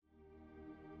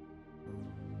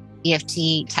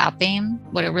EFT tapping,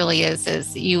 what it really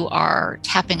is you are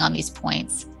tapping on these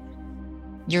points.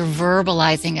 You're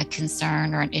verbalizing a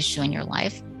concern or an issue in your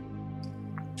life,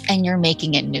 and you're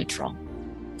making it neutral.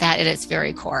 That at its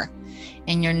very core.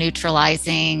 And you're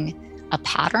neutralizing a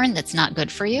pattern that's not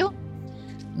good for you,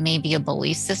 maybe a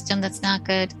belief system that's not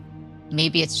good,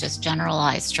 maybe it's just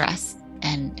generalized stress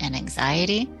and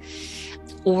anxiety,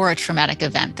 or a traumatic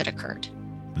event that occurred.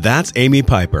 That's Amy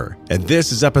Piper, and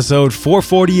this is episode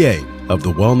 448 of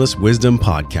the Wellness Wisdom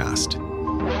Podcast.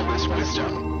 Wellness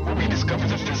Wisdom, where we discover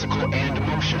the physical and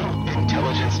emotional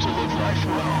intelligence to live life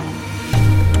well.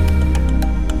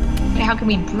 How can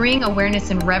we bring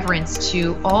awareness and reverence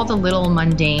to all the little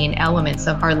mundane elements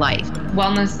of our life?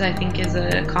 Wellness, I think, is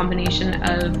a combination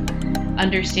of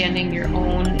understanding your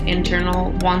own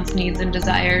internal wants, needs, and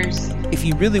desires. If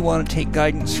you really want to take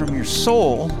guidance from your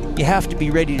soul, you have to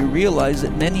be ready to realize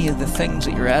that many of the things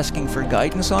that you're asking for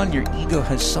guidance on, your ego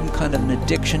has some kind of an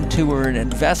addiction to or an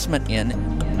investment in.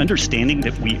 Understanding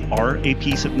that we are a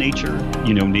piece of nature,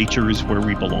 nature is where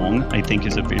we belong, I think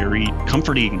is a very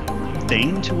comforting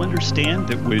thing to understand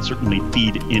that would certainly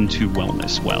feed into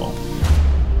wellness well.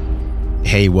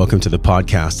 Hey, welcome to the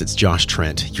podcast. It's Josh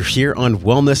Trent. You're here on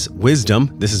Wellness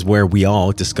Wisdom. This is where we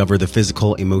all discover the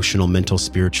physical, emotional, mental,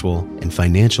 spiritual, and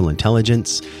financial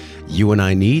intelligence you and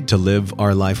I need to live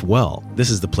our life well. This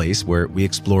is the place where we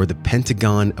explore the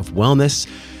pentagon of wellness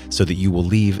so that you will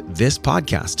leave this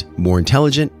podcast more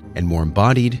intelligent and more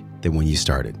embodied than when you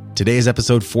started. Today is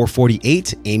episode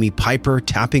 448, Amy Piper,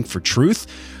 Tapping for Truth,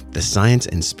 the science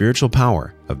and spiritual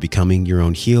power of becoming your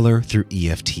own healer through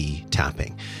EFT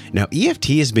tapping. Now, EFT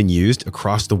has been used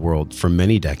across the world for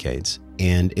many decades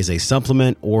and is a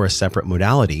supplement or a separate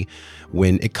modality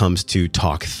when it comes to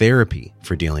talk therapy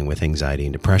for dealing with anxiety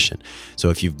and depression. So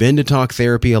if you've been to talk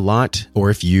therapy a lot, or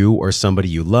if you or somebody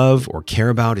you love or care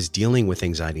about is dealing with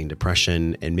anxiety and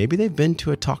depression, and maybe they've been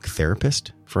to a talk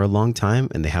therapist for a long time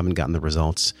and they haven't gotten the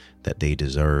results that they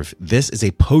deserve, this is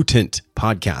a potent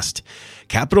podcast.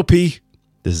 Capital P.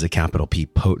 This is a capital P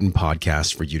potent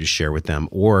podcast for you to share with them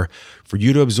or for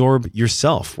you to absorb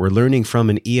yourself. We're learning from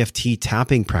an EFT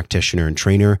tapping practitioner and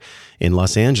trainer in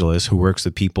Los Angeles who works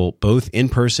with people both in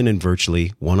person and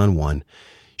virtually one-on-one.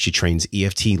 She trains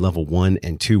EFT level 1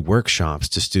 and 2 workshops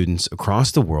to students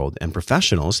across the world and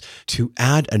professionals to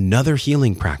add another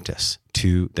healing practice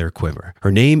to their quiver.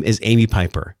 Her name is Amy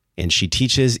Piper, and she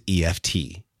teaches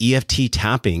EFT. EFT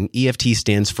tapping, EFT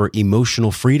stands for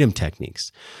Emotional Freedom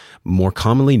Techniques, more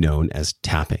commonly known as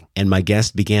tapping. And my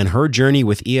guest began her journey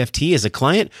with EFT as a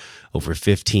client over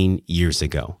 15 years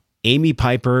ago. Amy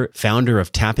Piper, founder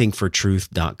of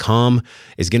tappingfortruth.com,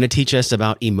 is going to teach us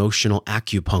about emotional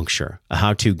acupuncture, a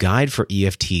how-to guide for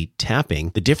EFT tapping,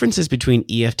 the differences between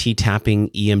EFT tapping,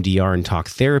 EMDR, and talk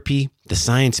therapy, the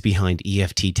science behind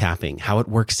EFT tapping, how it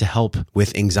works to help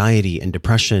with anxiety and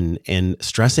depression and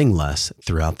stressing less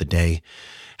throughout the day,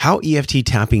 how EFT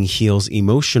tapping heals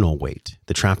emotional weight,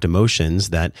 the trapped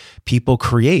emotions that people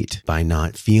create by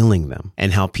not feeling them,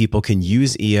 and how people can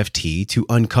use EFT to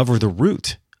uncover the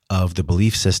root of the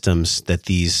belief systems that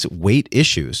these weight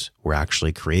issues were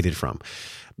actually created from.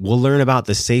 We'll learn about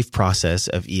the safe process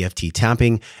of EFT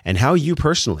tapping and how you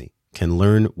personally can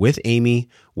learn with Amy,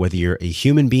 whether you're a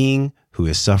human being who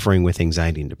is suffering with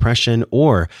anxiety and depression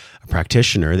or a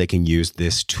practitioner that can use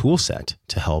this tool set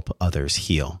to help others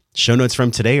heal. Show notes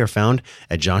from today are found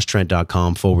at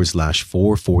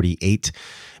joshtrent.com/448.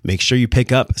 Make sure you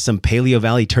pick up some Paleo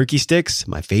Valley turkey sticks,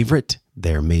 my favorite.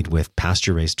 They're made with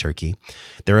pasture-raised turkey.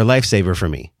 They're a lifesaver for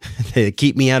me. They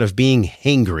keep me out of being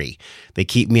hangry. They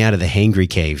keep me out of the hangry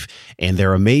cave. And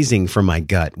they're amazing for my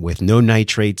gut with no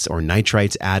nitrates or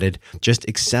nitrites added, just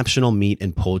exceptional meat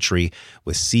and poultry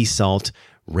with sea salt,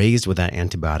 raised without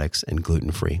antibiotics and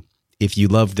gluten-free. If you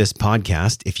love this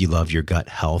podcast, if you love your gut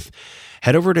health,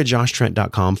 head over to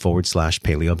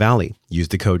joshtrent.com/Paleo Valley. Use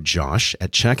the code JOSH at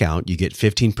checkout. You get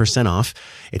 15% off.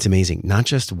 It's amazing. Not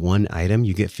just one item,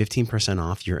 you get 15%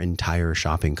 off your entire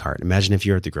shopping cart. Imagine if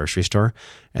you're at the grocery store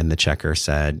and the checker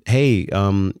said, hey,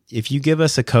 if you give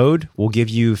us a code, we'll give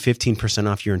you 15%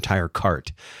 off your entire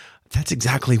cart. That's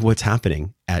exactly what's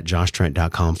happening at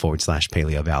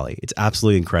joshtrent.com/Paleo Valley. It's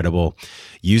absolutely incredible.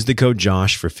 Use the code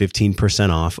JOSH for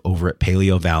 15% off over at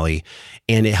Paleo Valley.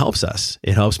 And it helps us.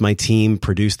 It helps my team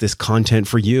produce this content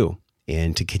for you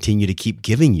and to continue to keep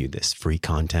giving you this free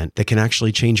content that can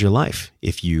actually change your life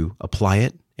if you apply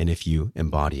it and if you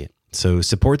embody it. So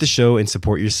support the show and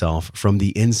support yourself from the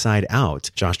inside out.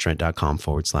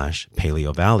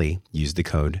 joshtrent.com/Paleo Valley. Use the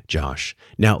code JOSH.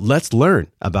 Now let's learn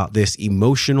about this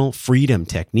emotional freedom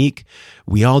technique.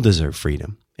 We all deserve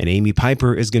freedom, and Amy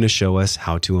Piper is going to show us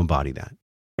how to embody that.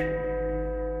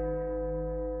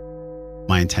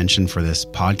 my intention for this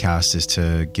podcast is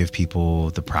to give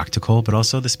people the practical, but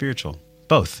also the spiritual.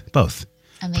 Both. Amazing.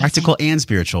 Practical and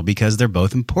spiritual, because they're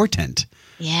both important.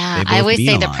 Yeah. I always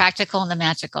say the practical and the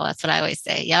magical. That's what I always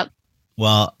say. Yep.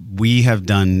 Well, we have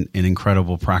done an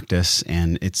incredible practice,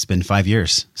 and it's been 5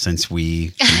 years since we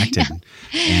connected.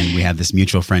 And we have this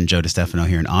mutual friend, Joe DiStefano,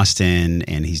 here in Austin,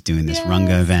 and he's doing this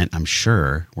Runga event. I'm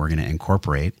sure we're going to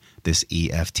incorporate this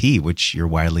EFT, which you're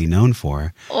widely known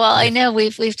for. Well, I know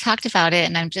we've talked about it,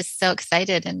 and I'm just so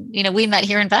excited. And, we met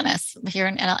here in Venice, here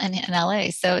in LA.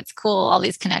 So it's cool, all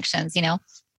these connections,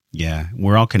 Yeah,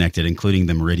 we're all connected, including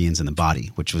the meridians in the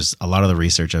body, which was a lot of the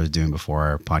research I was doing before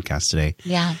our podcast today.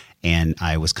 Yeah. And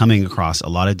I was coming across a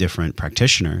lot of different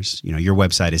practitioners. Your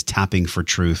website is Tapping for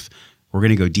Truth. We're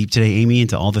going to go deep today, Amy,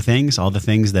 into all the things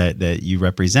that you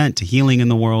represent to healing in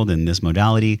the world and this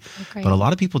modality. Okay. But a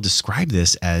lot of people describe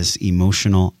this as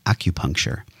emotional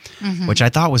acupuncture, which I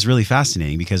thought was really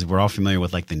fascinating, because we're all familiar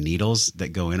with like the needles that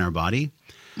go in our body.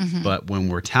 But when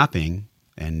we're tapping,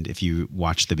 and if you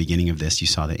watched the beginning of this, you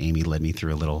saw that Amy led me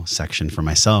through a little section for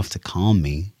myself to calm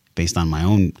me based on my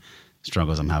own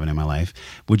struggles I'm having in my life.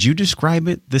 Would you describe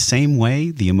it the same way,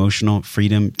 the emotional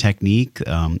freedom technique?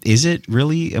 Is it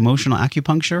really emotional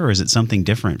acupuncture, or is it something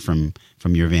different from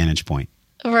your vantage point?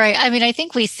 Right. I mean, I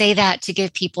think we say that to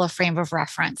give people a frame of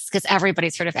reference, because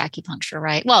everybody's heard of acupuncture,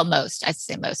 right? Well, most. I'd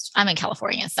say most. I'm in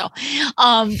California, so.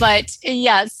 But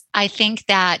yes, I think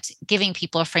that giving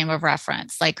people a frame of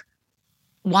reference, like,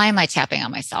 why am I tapping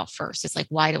on myself first? It's like,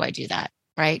 why do I do that?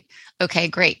 Right? Okay,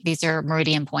 great. These are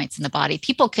meridian points in the body.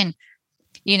 People can,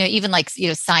 even like,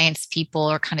 science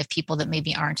people, or kind of people that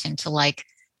maybe aren't into like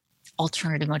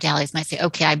alternative modalities, might say,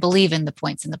 okay, I believe in the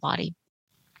points in the body.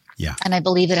 Yeah. And I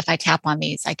believe that if I tap on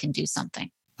these, I can do something.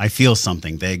 I feel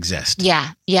something. They exist.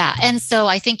 Yeah. Yeah. And so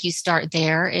I think you start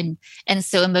there. And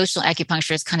so emotional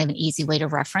acupuncture is kind of an easy way to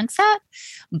reference that.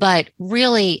 But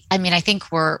really, I mean, I think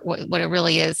what it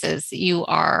really is you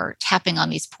are tapping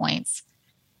on these points.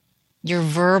 You're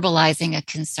verbalizing a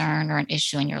concern or an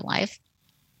issue in your life,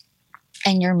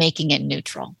 and you're making it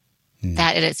neutral.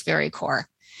 That at its very core.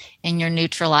 And you're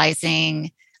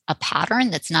neutralizing a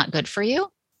pattern that's not good for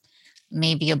you.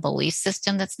 Maybe a belief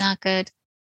system that's not good.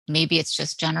 Maybe it's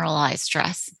just generalized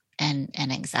stress and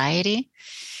anxiety,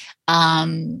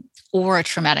 or a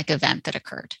traumatic event that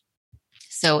occurred.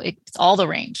 So it's all the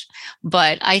range.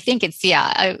 But I think it's,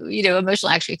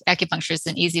 emotional acupuncture is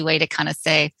an easy way to kind of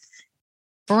say,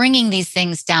 bringing these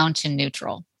things down to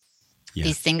neutral,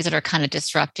 these things that are kind of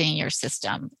disrupting your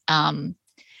system, from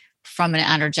an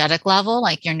energetic level,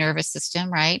 like your nervous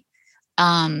system, right?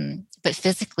 But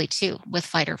physically too, with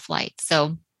fight or flight.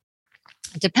 So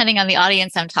depending on the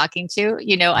audience I'm talking to,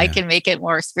 I can make it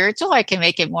more spiritual. I can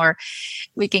make it more,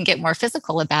 we can get more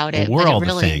physical about it. We're all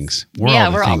the things.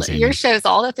 Your show's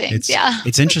all the things.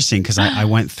 It's interesting, because I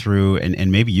went through,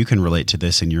 and maybe you can relate to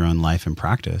this in your own life and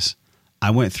practice.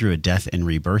 I went through a death and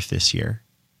rebirth this year.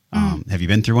 Have you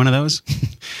been through one of those?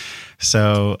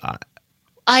 So,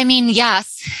 I mean,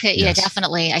 yes. Yeah,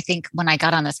 definitely. I think when I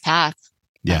got on this path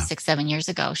 6-7 years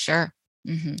ago, sure.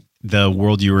 Mm-hmm. The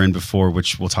world you were in before,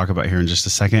 which we'll talk about here in just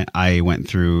a second, I went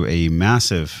through a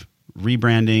massive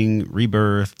rebranding,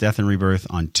 rebirth, death and rebirth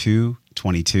on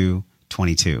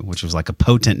 2/22/22, which was like a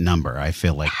potent number. I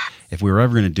feel like if we were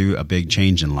ever going to do a big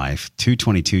change in life,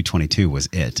 2/22/22 was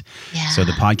it. Yeah. So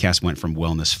the podcast went from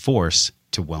wellness force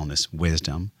to wellness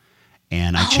wisdom.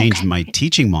 And I changed my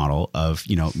teaching model of,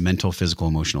 mental, physical,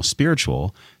 emotional,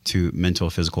 spiritual to mental,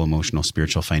 physical, emotional,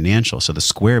 spiritual, financial. So the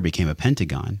square became a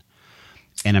pentagon.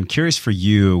 And I'm curious for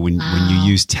you, when you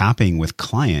use tapping with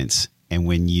clients, and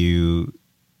when you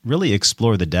really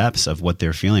explore the depths of what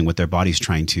they're feeling, what their body's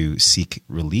trying to seek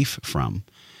relief from,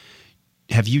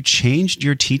 have you changed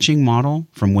your teaching model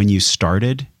from when you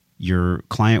started your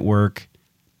client work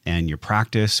and your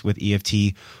practice with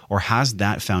EFT, or has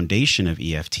that foundation of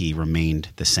EFT remained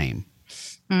the same?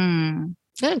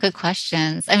 Good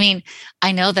questions. I mean,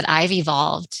 I know that I've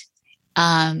evolved,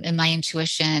 and my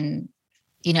intuition,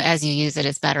 as you use it,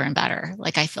 is better and better.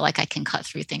 Like, I feel like I can cut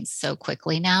through things so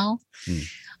quickly now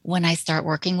when I start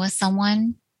working with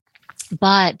someone.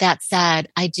 But that said,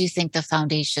 I do think the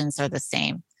foundations are the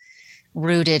same,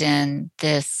 rooted in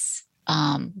this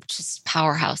just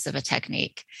powerhouse of a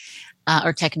technique.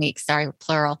 Or techniques,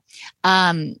 plural.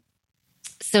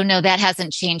 So no, that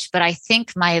hasn't changed, but I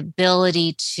think my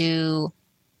ability to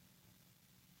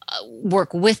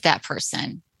work with that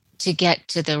person to get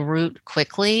to the root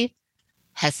quickly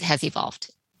has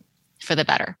evolved for the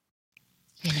better,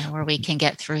 where we can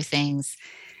get through things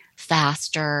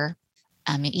faster.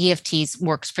 I mean, EFTs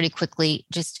works pretty quickly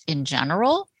just in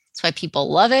general. That's why people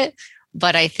love it.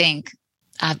 But I think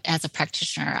as a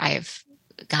practitioner, I've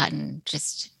gotten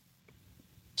just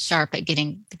sharp at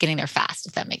getting there fast,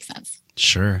 if that makes sense.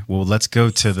 Sure. Well, let's go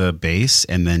to the base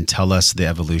and then tell us the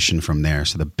evolution from there.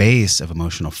 So the base of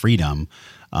emotional freedom,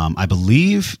 I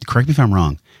believe, correct me if I'm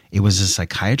wrong, it was a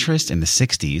psychiatrist in the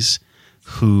 60s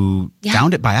who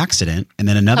found it by accident. And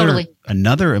then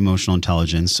another emotional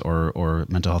intelligence or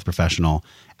mental health professional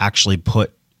actually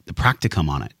put the practicum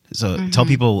on it. So tell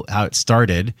people how it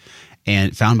started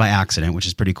and found by accident, which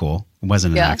is pretty cool. It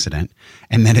wasn't an accident.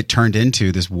 And then it turned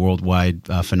into this worldwide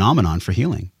phenomenon for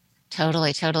healing.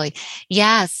 Totally.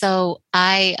 Yeah. So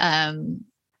I,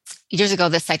 years ago,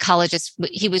 this psychologist,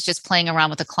 he was just playing around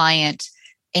with a client,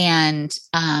 and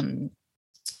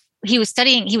he was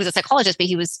a psychologist,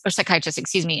 or psychiatrist,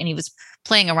 excuse me. And he was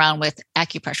playing around with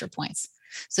acupressure points.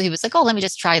 So he was like, oh, let me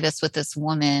just try this with this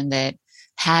woman that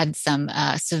had some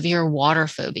severe water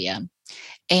phobia.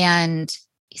 And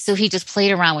so he just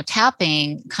played around with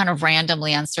tapping kind of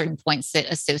randomly on certain points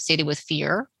that associated with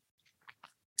fear.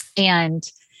 And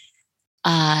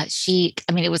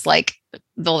it was like,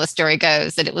 the story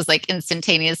goes that it was like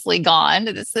instantaneously gone.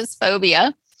 This is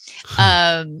phobia.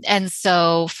 And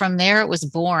so from there it was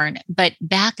born. But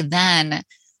back then,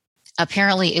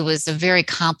 apparently it was a very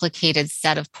complicated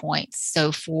set of points.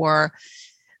 So for,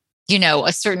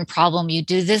 a certain problem, you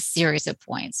do this series of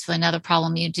points. For another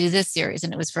problem, you do this series.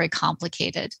 And it was very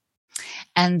complicated.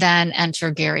 And then enter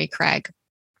Gary Craig,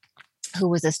 who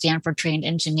was a Stanford trained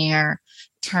engineer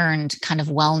turned kind of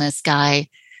wellness guy,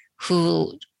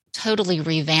 who totally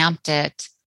revamped it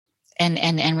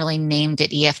and really named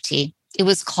it EFT. It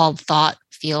was called thought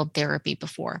field therapy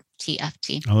before,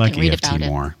 TFT. I like EFT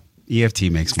more.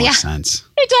 EFT makes more sense.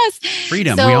 It does.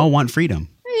 Freedom. We all want freedom.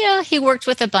 Yeah. He worked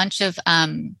with a bunch of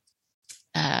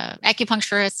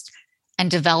acupuncturists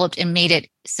and developed and made it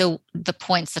so the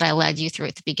points that I led you through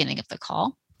at the beginning of the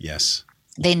call. Yes.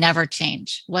 They never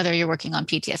change, whether you're working on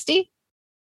PTSD,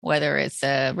 whether it's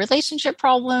a relationship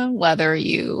problem, whether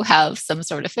you have some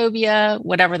sort of phobia,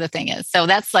 whatever the thing is. So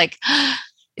that's like,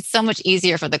 it's so much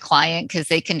easier for the client because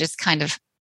they can just kind of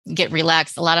get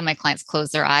relaxed. A lot of my clients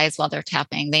close their eyes while they're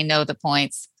tapping. They know the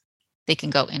points. They can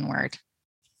go inward.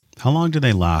 How long do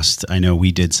they last? I know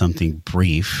we did something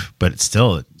brief, but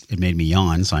it made me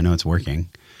yawn, so I know it's working.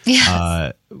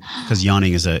 Yes. Because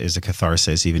yawning is a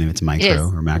catharsis, even if it's micro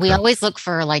or macro. We always look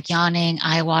for like yawning,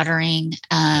 eye watering,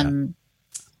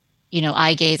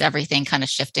 eye gaze, everything kind of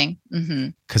shifting.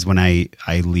 Because when I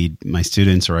lead my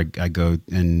students or I go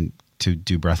and to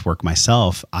do breath work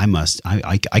myself,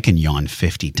 I can yawn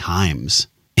 50 times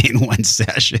in one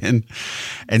session.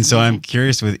 And so I'm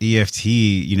curious with EFT,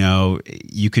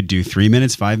 you could do 3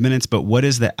 minutes, 5 minutes, but what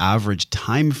is the average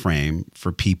time frame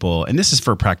for people? And this is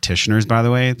for practitioners, by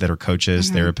the way, that are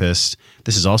coaches, therapists.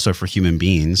 This is also for human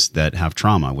beings that have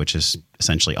trauma, which is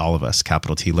essentially all of us,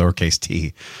 capital T, lowercase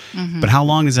t. But how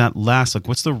long does that last? Like,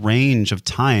 what's the range of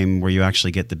time where you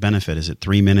actually get the benefit? Is it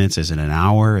 3 minutes? Is it an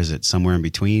hour? Is it somewhere in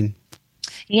between?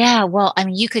 Yeah, well, I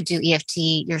mean, you could do EFT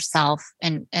yourself,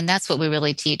 and that's what we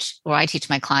really teach, or I teach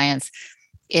my clients,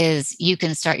 is you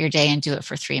can start your day and do it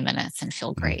for 3 minutes and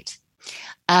feel great.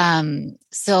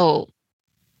 So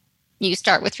you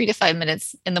start with 3 to 5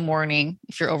 minutes in the morning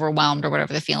if you're overwhelmed or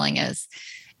whatever the feeling is.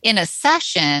 In a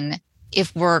session,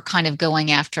 if we're kind of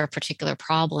going after a particular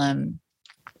problem,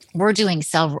 we're doing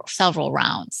several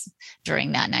rounds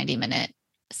during that 90-minute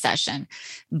session,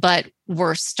 but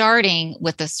we're starting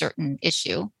with a certain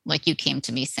issue. Like you came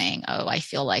to me saying, oh, I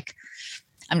feel like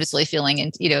I'm just really feeling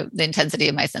the intensity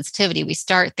of my sensitivity. We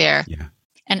start there. Yeah.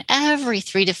 And every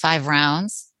 3 to 5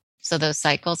 rounds, so those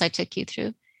cycles I took you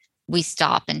through, we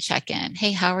stop and check in.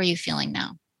 Hey, how are you feeling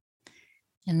now?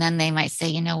 And then they might say,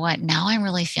 you know what, now I'm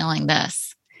really feeling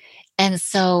this. And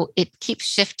so it keeps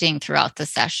shifting throughout the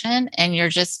session, and you're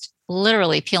just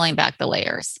literally peeling back the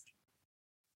layers.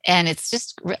 And it's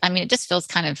just, it just feels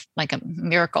kind of like a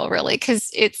miracle, really, because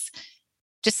it's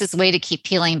just this way to keep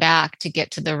peeling back to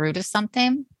get to the root of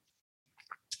something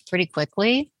pretty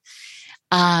quickly.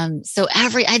 So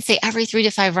I'd say every 3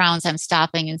 to 5 rounds, I'm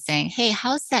stopping and saying, hey,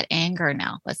 how's that anger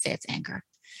now? Let's say it's anger.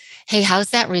 Hey, how's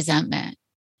that resentment?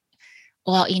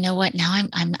 Well, you know what? Now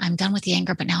I'm done with the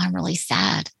anger, but now I'm really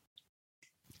sad.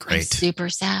 Great. I'm super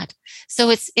sad. So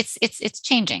it's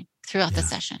changing throughout the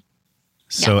session.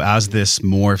 So as this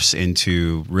morphs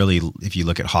into really, if you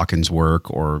look at Hawkins'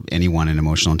 work or anyone in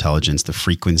emotional intelligence, the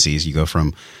frequencies, you go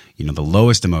from, the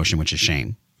lowest emotion, which is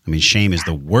shame. I mean, shame is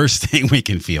the worst thing we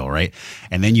can feel, right?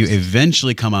 And then you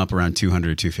eventually come up around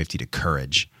 200, 250 to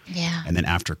courage. Yeah. And then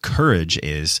after courage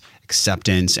is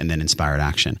acceptance and then inspired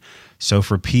action. So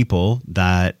for people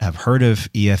that have heard of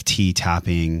EFT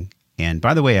tapping, and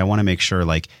by the way, I want to make sure,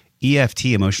 EFT,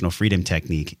 emotional freedom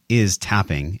technique, is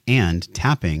tapping, and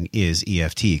tapping is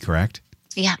EFT, correct?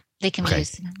 Yeah, they can be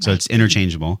used. So it's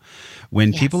interchangeable.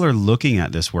 When people are looking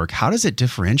at this work, how does it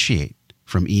differentiate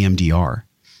from EMDR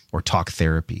or talk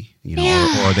therapy? Or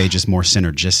are they just more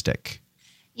synergistic?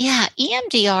 Yeah,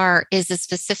 EMDR is a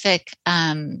specific,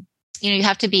 you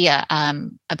have to be I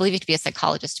believe you have to be a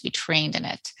psychologist to be trained in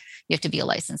it. You have to be a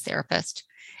licensed therapist.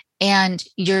 And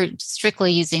you're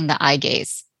strictly using the eye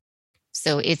gaze.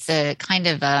 So it's a kind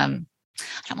of, I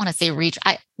don't want to say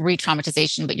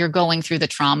re-traumatization, but you're going through the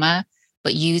trauma,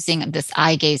 but using this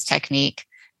eye gaze technique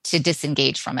to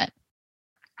disengage from it.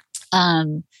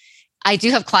 I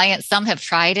do have clients, some have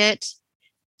tried it,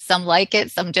 some like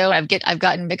it, some don't. I've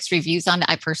gotten mixed reviews on it.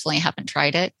 I personally haven't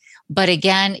tried it. But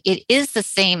again, it is the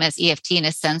same as EFT in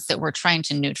a sense that we're trying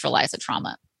to neutralize a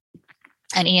trauma.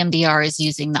 And EMDR is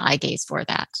using the eye gaze for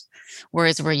that,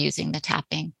 whereas we're using the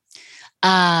tapping.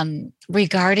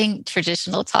 Regarding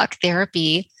traditional talk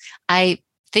therapy, I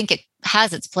think it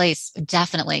has its place,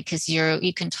 definitely, because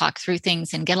you can talk through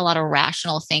things and get a lot of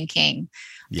rational thinking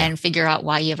and figure out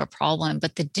why you have a problem.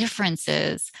 But the difference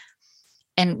is,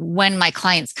 and when my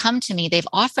clients come to me, they've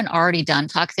often already done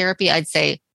talk therapy, I'd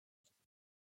say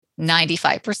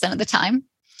 95% of the time.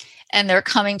 And they're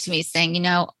coming to me saying,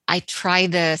 I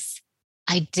tried this.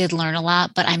 I did learn a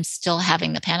lot, but I'm still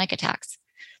having the panic attacks,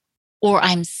 or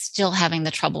I'm still having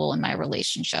the trouble in my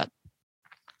relationship,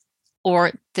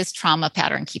 or this trauma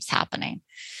pattern keeps happening.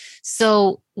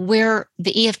 So where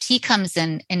the EFT comes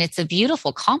in, and it's a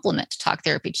beautiful complement to talk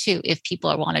therapy too, if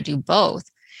people want to do both,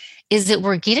 is that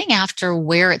we're getting after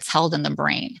where it's held in the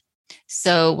brain.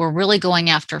 So we're really going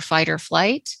after fight or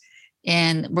flight,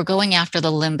 and we're going after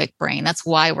the limbic brain. That's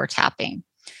why we're tapping.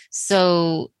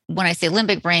 So when I say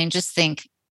limbic brain, just think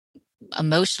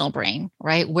emotional brain,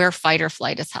 right? Where fight or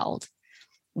flight is held,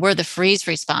 where the freeze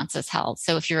response is held.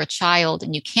 So if you're a child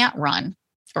and you can't run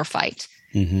or fight,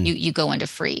 you go into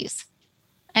freeze.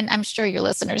 And I'm sure your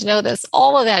listeners know this.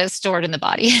 All of that is stored in the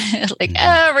body.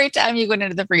 Every time you go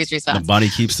into the freeze response. The body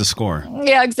keeps the score.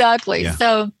 Yeah, exactly. Yeah.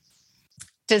 So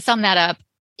to sum that up,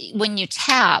 when you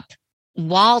tap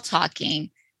while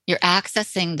talking, you're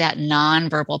accessing that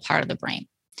nonverbal part of the brain.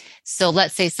 So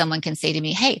let's say someone can say to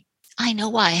me, hey, I know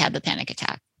why I had the panic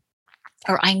attack,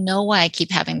 or I know why I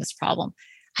keep having this problem.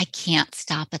 I can't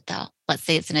stop it though. Let's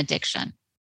say it's an addiction.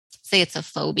 Say it's a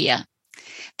phobia.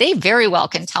 They very well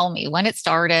can tell me when it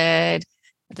started.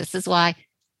 This is why it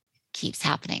keeps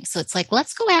happening. So it's like,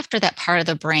 let's go after that part of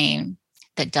the brain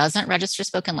that doesn't register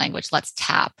spoken language. Let's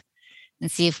tap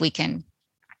and see if we can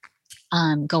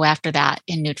go after that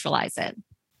and neutralize it.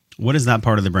 What is that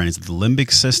part of the brain? Is it the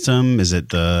limbic system? Is it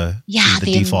the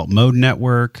default mode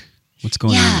network? What's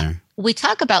going on there? We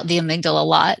talk about the amygdala a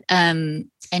lot, and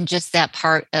just that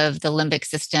part of the limbic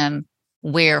system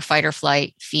where fight or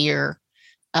flight, fear,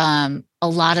 a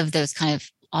lot of those kind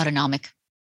of autonomic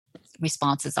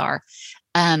responses are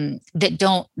that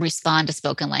don't respond to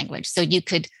spoken language. So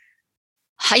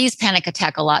I use panic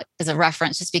attack a lot as a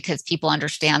reference just because people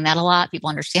understand that a lot. People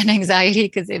understand anxiety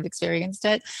because they've experienced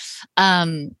it.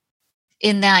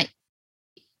 In that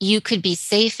you could be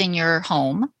safe in your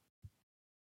home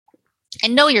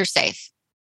and know you're safe.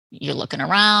 You're looking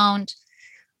around,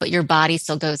 but your body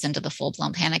still goes into the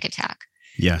full-blown panic attack.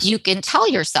 Yes. You can tell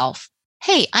yourself,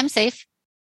 hey, I'm safe.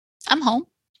 I'm home.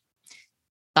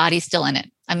 Body's still in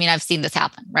it. I mean, I've seen this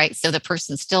happen, right? So the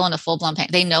person's still in a full-blown panic.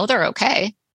 They know they're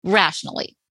okay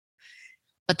rationally,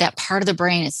 but that part of the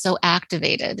brain is so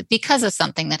activated because of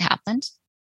something that happened.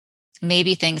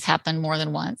 Maybe things happened more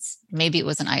than once. Maybe it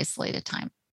was an isolated time.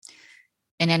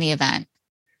 In any event,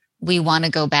 we want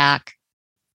to go back,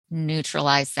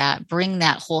 neutralize that, bring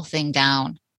that whole thing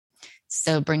down.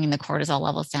 So bringing the cortisol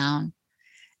levels down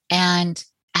and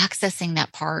accessing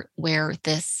that part where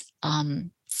this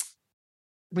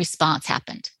response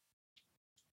happened.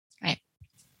 Right.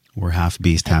 We're half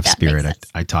beast, half spirit.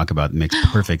 I talk about, it makes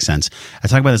perfect sense. I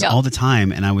talk about this all the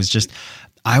time. And I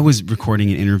was recording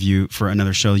an interview for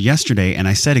another show yesterday, and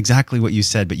I said exactly what you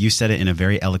said, but you said it in a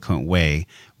very eloquent way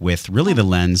with really the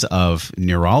lens of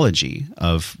neurology,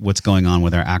 of what's going on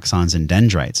with our axons and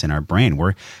dendrites in our brain.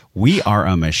 We are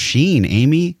a machine,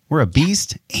 Amy. We're a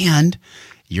beast, and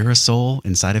you're a soul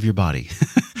inside of your body.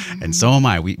 And so am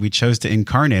I. We chose to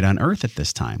incarnate on Earth at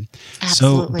this time.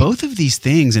 Absolutely. So both of these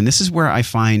things, and this is where I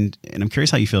find, and I'm curious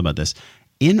how you feel about this,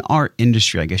 in our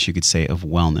industry, I guess you could say, of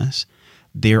wellness,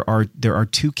 there are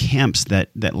two camps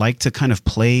that like to kind of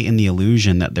play in the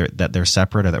illusion that they're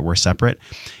separate or that we're separate.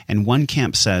 And one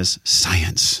camp says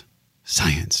science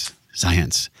is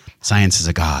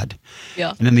a god.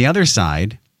 Yeah. And then the other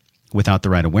side, without the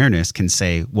right awareness, can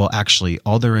say, well, actually,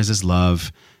 all there is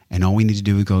love, and all we need to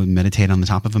do is go meditate on the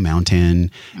top of a mountain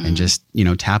and just,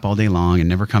 tap all day long and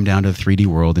never come down to the 3D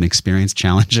world and experience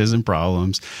challenges and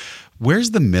problems.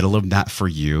 Where's the middle of that for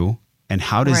you? And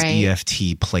how does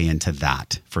EFT play into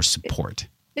that for support?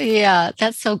 Yeah,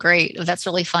 that's so great. That's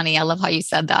really funny. I love how you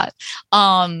said that.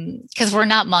 Because we're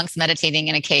not monks meditating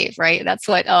in a cave, right? That's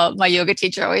what my yoga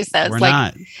teacher always says. We're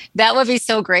not. That would be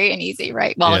so great and easy,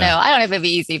 right? Well, no, I don't know if it'd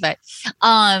be easy, but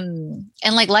and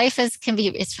like life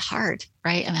it's hard,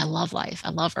 right? I mean, I love life. I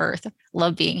love Earth.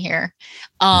 Love being here.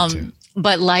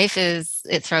 But life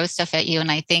it throws stuff at you. And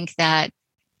I think that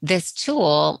this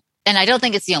tool, and I don't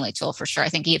think it's the only tool for sure. I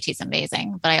think EFT is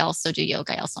amazing, but I also do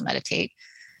yoga. I also meditate.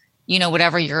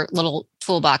 Whatever your little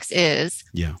toolbox is,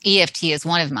 EFT is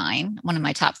one of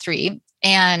my top 3.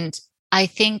 And I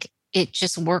think it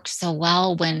just works so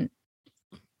well when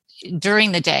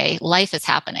during the day, life is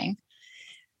happening.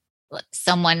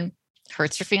 Someone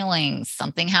hurts your feelings,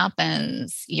 something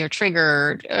happens, you're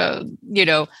triggered,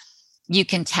 you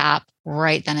can tap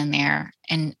right then and there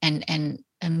and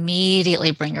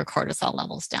immediately bring your cortisol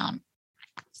levels down.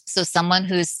 So someone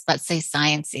who's, let's say,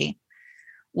 sciencey,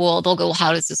 they'll go, well,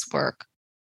 how does this work?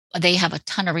 They have a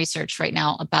ton of research right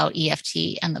now about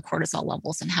EFT and the cortisol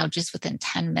levels and how just within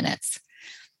 10 minutes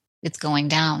it's going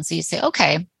down. So you say,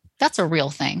 okay, that's a real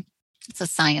thing. It's a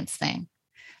science thing.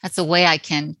 That's a way I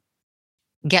can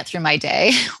get through my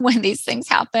day when these things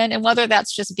happen. And whether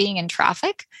that's just being in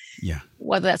traffic,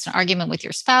 whether that's an argument with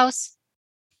your spouse,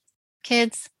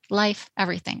 kids, life,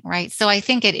 everything, right? So I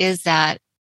think it is that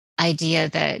idea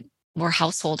that we're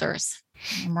householders.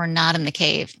 And we're not in the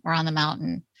cave, we're on the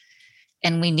mountain,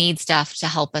 and we need stuff to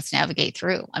help us navigate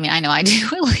through. I mean, I know I do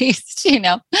at least,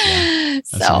 Yeah.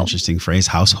 That's an interesting phrase,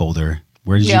 householder.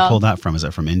 Where did you pull that from? Is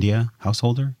that from India,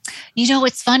 householder?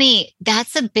 It's funny.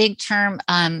 That's a big term.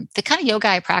 The kind of yoga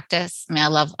I practice, I mean, I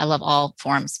love all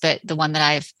forms, but the one that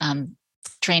I've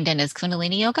trained in is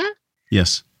Kundalini yoga.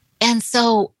 Yes. And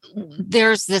so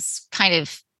there's this kind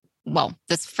of,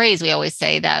 this phrase we always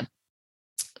say that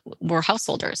we're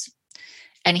householders.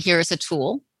 And here's a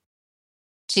tool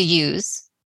to use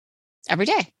every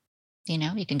day.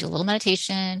 You can do a little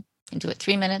meditation, you can do it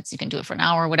 3 minutes, you can do it for an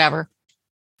hour, whatever,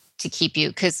 to keep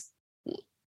you,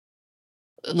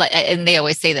 and they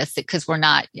always say this, because we're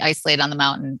not isolated on the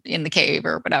mountain in the cave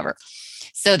or whatever.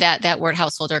 So that word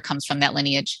householder comes from that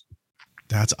lineage.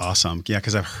 That's awesome. Yeah,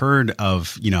 because I've heard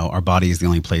of, our body is the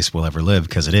only place we'll ever live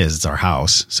because it's our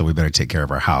house. So we better take care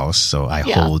of our house. So I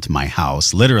hold my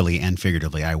house, literally and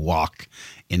figuratively. I walk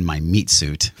in my meat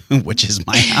suit, which is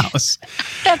my house.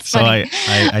 That's so funny.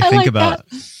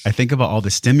 I think about all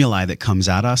the stimuli that comes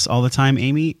at us all the time,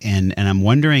 Amy. And I'm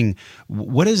wondering,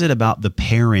 what is it about the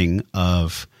pairing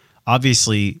of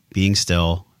obviously being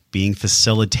still, being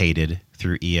facilitated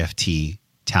through EFT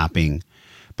tapping,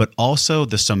 but also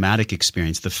the somatic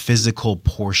experience, the physical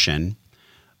portion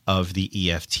of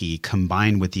the EFT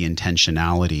combined with the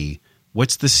intentionality?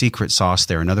 What's the secret sauce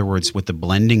there? In other words, with the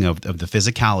blending of the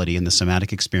physicality and the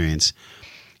somatic experience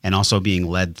and also being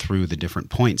led through the different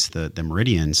points, the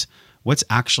meridians, what's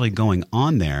actually going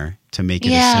on there to make it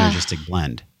a synergistic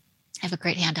blend? I have a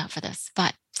great handout for this,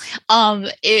 but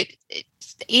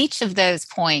each of those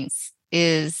points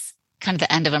is kind of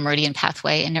the end of a meridian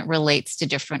pathway, and it relates to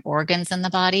different organs in the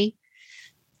body,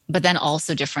 but then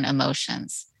also different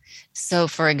emotions. So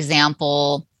for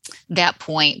example, that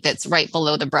point that's right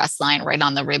below the breast line, right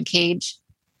on the rib cage,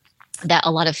 that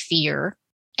a lot of fear,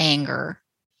 anger,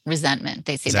 resentment,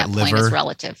 they say that point is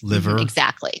relative. Liver?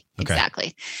 Exactly. Okay.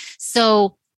 Exactly.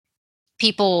 So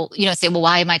people, say, well,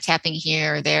 why am I tapping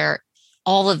here, there,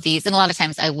 all of these? And a lot of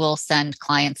times I will send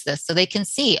clients this so they can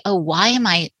see, why am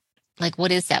I,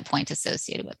 what is that point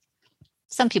associated with?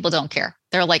 Some people don't care.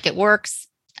 They're like, it works.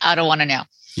 I don't want to know.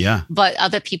 Yeah. But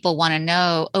other people want to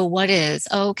know, what is?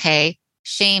 Okay.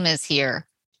 Shame is here.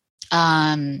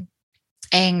 Anger,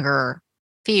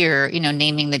 fear,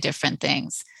 naming the different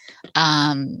things.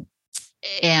 And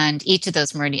each of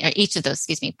those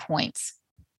points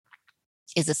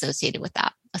is associated with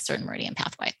that, a certain meridian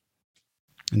pathway.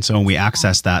 And so when we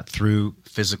access that through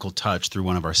physical touch, through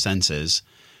one of our senses,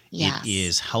 Yes. It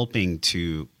is helping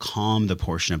to calm the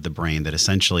portion of the brain that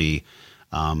essentially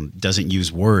doesn't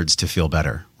use words to feel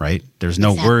better, right? There's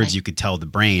no words you could tell the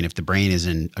brain. If the brain is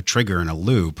in a trigger in a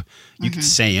loop, you could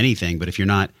say anything, but if you're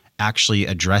not actually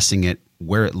addressing it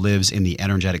where it lives in the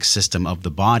energetic system of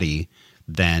the body,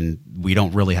 then we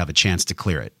don't really have a chance to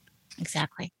clear it.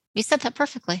 Exactly. You said that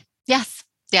perfectly. Yes.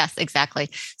 Yes, exactly.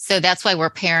 So that's why we're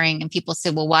pairing, and people say,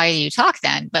 well, why do you talk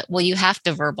then? But you have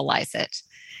to verbalize it.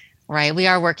 Right. We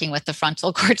are working with the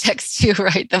frontal cortex too,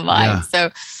 right? The mind.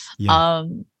 So,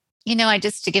 I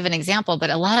just to give an example, but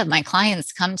a lot of my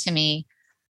clients come to me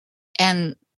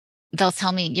and they'll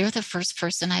tell me, you're the first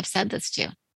person I've said this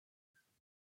to.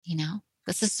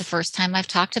 This is the first time I've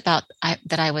talked about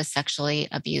that I was sexually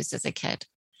abused as a kid.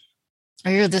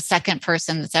 Or you're the second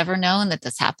person that's ever known that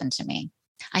this happened to me.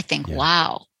 I think,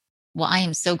 wow. Well, I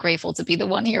am so grateful to be the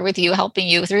one here with you, helping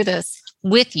you through this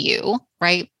with you,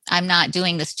 right? I'm not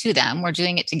doing this to them. We're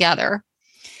doing it together.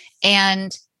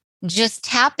 And just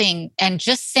tapping and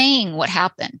just saying what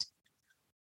happened.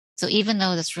 So even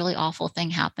though this really awful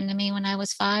thing happened to me when I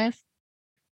was 5,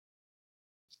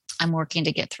 I'm working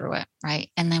to get through it, right?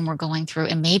 And then we're going through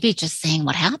and maybe just saying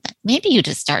what happened. Maybe you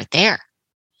just start there.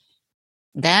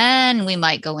 Then we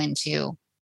might go into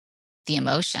the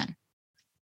emotion,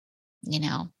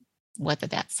 whether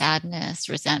that's sadness,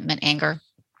 resentment, anger.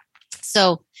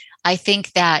 So I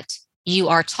think that you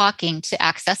are talking to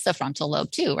access the frontal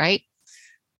lobe too, right?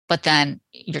 But then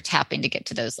you're tapping to get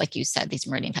to those, like you said, these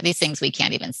meridian, these things we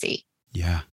can't even see.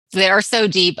 Yeah. They are so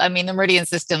deep. I mean, the meridian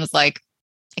system is like,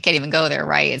 I can't even go there,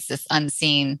 right? It's this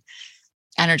unseen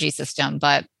energy system,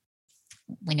 but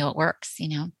we know it works,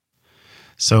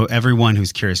 So everyone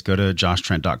who's curious, go to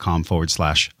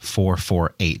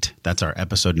joshtrent.com/448. That's our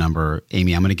episode number.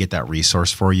 Amy, I'm going to get that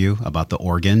resource for you about the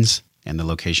organs and the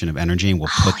location of energy, and we'll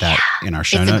put that in our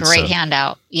show notes. It's a great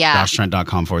handout. Yeah.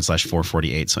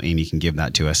 joshtrent.com/448. So Amy can give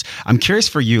that to us. I'm curious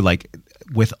for you, like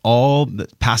with all the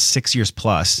past 6 years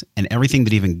plus and everything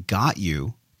that even got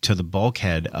you to the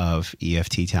bulkhead of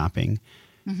EFT tapping,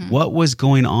 what was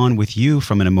going on with you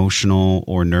from an emotional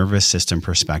or nervous system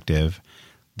perspective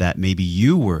that maybe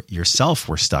you yourself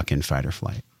were stuck in fight or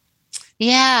flight?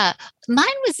 Yeah, mine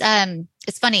was,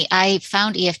 it's funny. I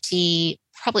found EFT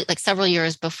probably like several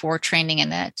years before training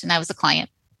in it. And I was a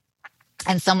client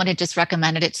and someone had just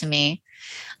recommended it to me.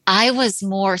 I was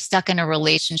more stuck in a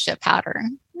relationship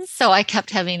pattern. So I kept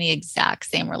having the exact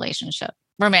same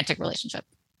romantic relationship.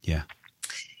 Yeah.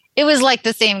 It was like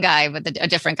the same guy, but a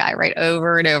different guy, right?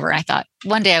 Over and over. And I thought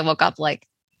one day I woke up like,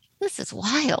 this is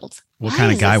wild. What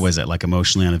kind of guy was it? Like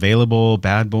emotionally unavailable,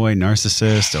 bad boy,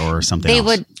 narcissist, or something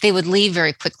else? They would leave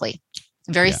very quickly,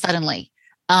 very suddenly.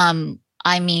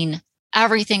 I mean,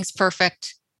 everything's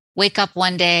perfect. Wake up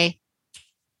one day,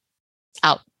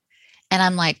 out. And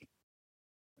I'm like,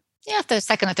 after the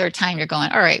second or third time, you're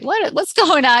going, all right, what's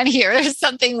going on here? There's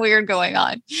something weird going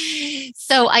on.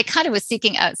 So I kind of was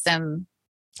seeking out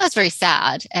I was very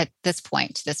sad at this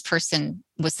point. This person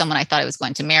was someone I thought I was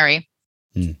going to marry.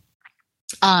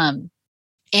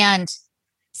 And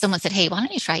someone said, hey, why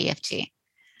don't you try EFT?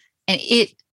 And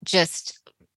it just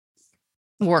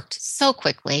worked so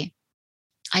quickly.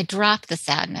 I dropped the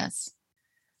sadness.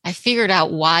 I figured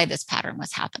out why this pattern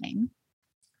was happening.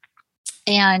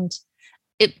 And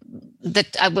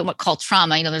I would call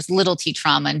trauma, there's little t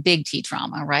trauma and big T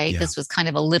trauma, right? Yeah. This was kind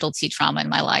of a little t trauma in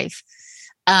my life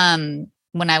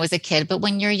when I was a kid. But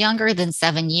when you're younger than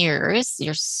 7 years,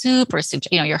 you're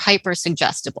you're hyper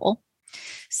suggestible.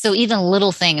 So even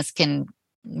little things can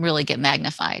really get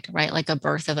magnified, right? Like a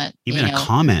birth of a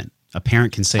comment. A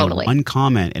parent can say one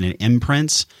comment and it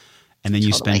imprints, and then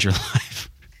you spend your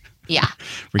life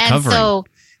recovering. And so,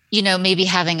 maybe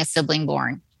having a sibling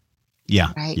born.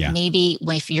 Yeah. Right. Yeah. Maybe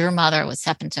if your mother was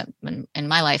happened to in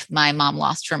my life, my mom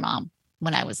lost her mom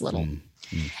when I was little.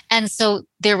 And so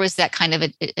there was that kind of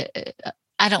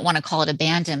I don't want to call it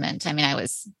abandonment. I mean, I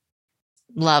was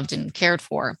loved and cared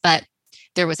for, but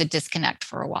there was a disconnect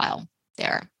for a while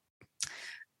there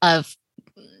of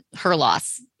her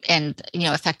loss and,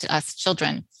 affected us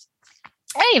children.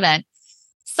 Anyway,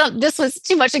 so this was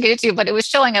too much to get into, but it was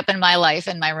showing up in my life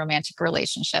and my romantic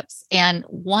relationships. And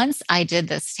once I did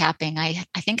this tapping, I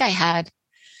think I had,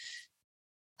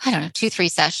 2-3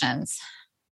 sessions.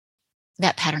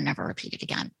 That pattern never repeated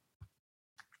again.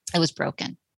 It was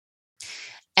broken.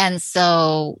 And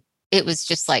so it was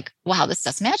just like, wow, this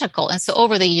stuff's magical. And so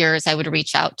over the years, I would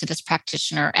reach out to this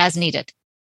practitioner as needed.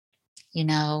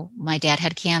 My dad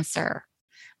had cancer.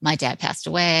 My dad passed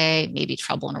away, maybe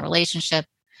trouble in a relationship.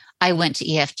 I went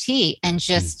to EFT and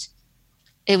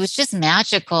it was just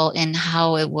magical in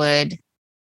how it would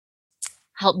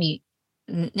help me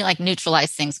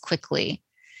neutralize things quickly,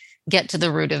 get to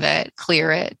the root of it,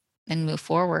 clear it, and move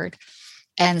forward.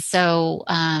 And so,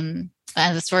 and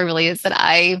the story really is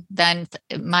that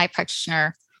my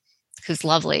practitioner, who's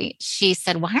lovely, she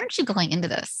said, why aren't you going into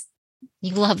this?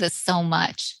 You love this so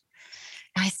much.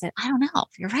 And I said, I don't know.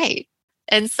 You're right.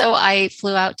 And so I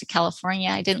flew out to California.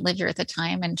 I didn't live here at the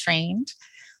time and trained.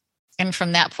 And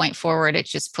from that point forward, it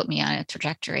just put me on a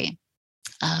trajectory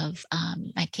of,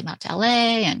 I came out to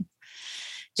LA and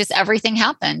just everything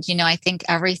happened. I think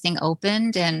everything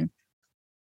opened and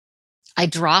I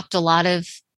dropped a lot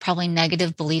of probably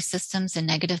negative belief systems and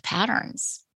negative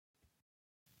patterns.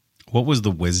 What was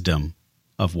the wisdom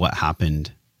of what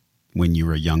happened when you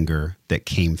were younger that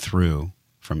came through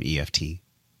from EFT?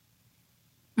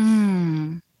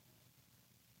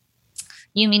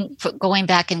 You mean going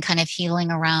back and kind of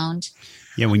healing around?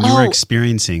 Yeah, when you were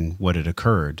experiencing what had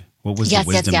occurred, what was the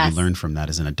wisdom you learned from that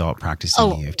as an adult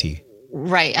practicing EFT?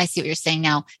 Right. I see what you're saying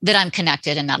now, that I'm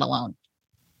connected and not alone.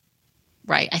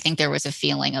 Right. I think there was a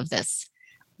feeling of this,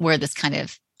 where this kind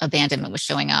of abandonment was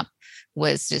showing up,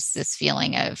 was just this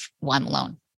feeling of, well, I'm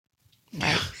alone.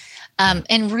 Right.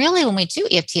 And really, when we do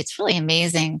EFT, it's really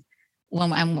amazing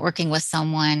when I'm working with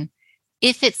someone,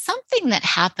 if it's something that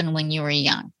happened when you were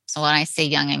young. So when I say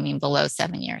young, I mean below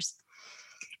 7 years.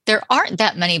 There aren't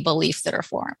that many beliefs that are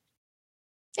formed.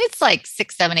 It's like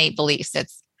 6, 7, 8 beliefs.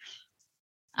 It's,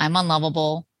 I'm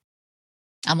unlovable,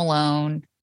 I'm alone,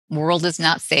 world is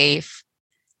not safe,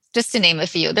 just to name a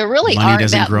few. There really money aren't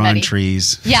doesn't that grow many. on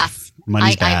trees. Yes.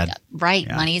 Money's bad. Right.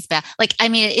 Yeah. Money's bad. Like, I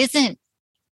mean, it isn't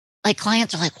like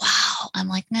clients are like, wow. I'm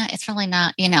like, no, it's really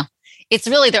not, it's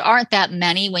really, there aren't that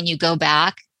many when you go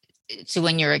back to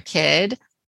when you're a kid.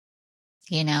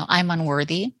 I'm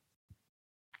unworthy.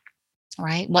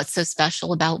 Right. What's so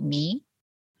special about me?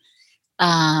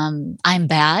 I'm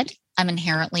bad. I'm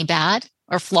inherently bad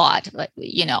or flawed,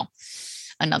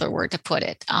 another word to put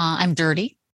it. I'm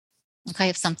dirty. Okay.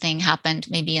 If something happened,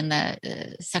 maybe in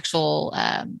the sexual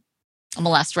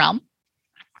molest realm.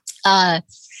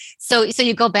 So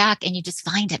you go back and you just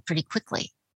find it pretty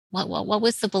quickly. What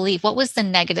was the belief? What was the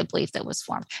negative belief that was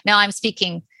formed? Now I'm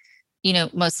speaking,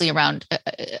 mostly around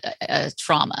a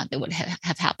trauma that would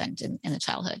have happened in the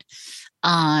childhood.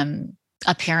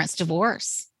 A parent's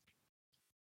divorce.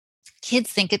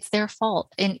 Kids think it's their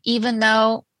fault. And even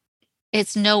though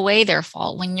it's no way their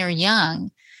fault, when you're young,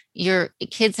 your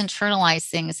kids internalize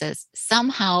things as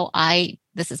somehow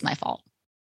this is my fault.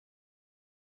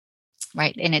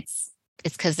 Right. And it's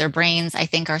because their brains, I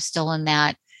think, are still in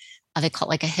that, they call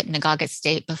it like a hypnagogic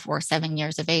state before 7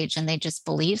 years of age. And they just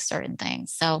believe certain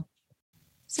things. So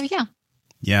yeah.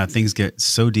 Yeah. Things get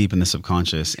so deep in the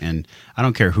subconscious, and I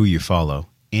don't care who you follow,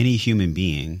 any human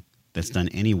being that's done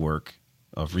any work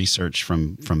of research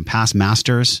from past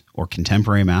masters or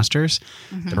contemporary masters,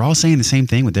 they're all saying the same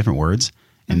thing with different words.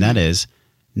 And that is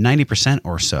 90%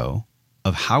 or so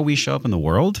of how we show up in the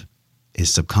world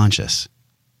is subconscious.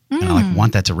 And I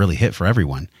want that to really hit for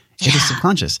everyone. Yeah. It is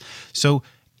subconscious. So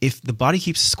if the body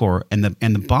keeps score, and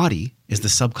the body is the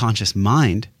subconscious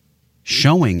mind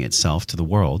showing itself to the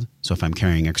world. So if I'm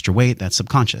carrying extra weight, that's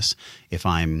subconscious. If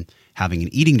I'm having an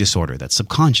eating disorder, that's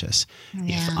subconscious.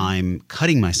 Yeah. If I'm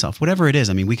cutting myself, whatever it is,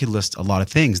 I mean, we could list a lot of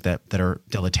things that are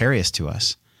deleterious to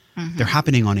us. They're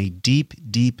happening on a deep,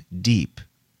 deep, deep,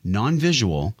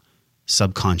 non-visual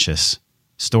subconscious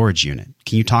storage unit.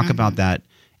 Can you talk about that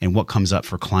and what comes up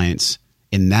for clients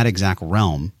in that exact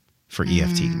realm for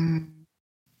EFT?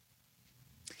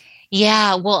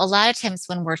 Yeah. Well, a lot of times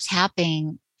when we're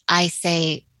tapping, I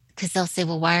say, because they'll say,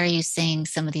 well, why are you saying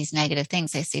some of these negative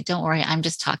things? I say, don't worry, I'm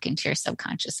just talking to your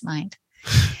subconscious mind.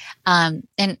 And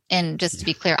just to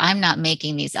be clear, I'm not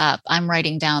making these up. I'm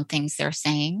writing down things they're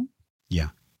saying. Yeah.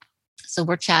 So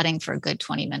we're chatting for a good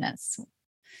 20 minutes.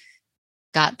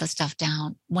 Got the stuff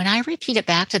down. When I repeat it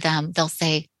back to them, they'll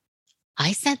say,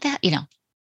 I said that,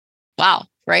 wow.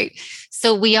 Right.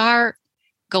 So we are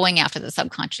going after the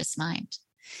subconscious mind.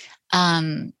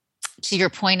 To your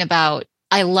point about,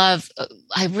 I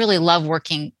really love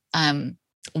working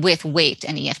with weight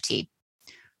and EFT,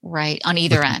 right? On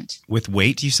either end. With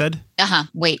weight, you said?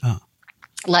 Weight. Oh.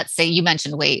 Let's say you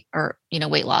mentioned weight or,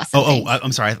 weight loss.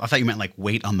 I'm sorry. I thought you meant like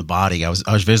weight on the body. I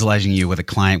was visualizing you with a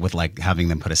client with like having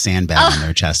them put a sandbag on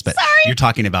their chest, but you're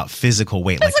talking about physical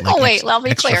weight. Physical weight. I'll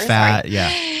be clear. Fat. Sorry.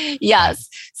 Yeah. Yes.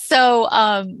 So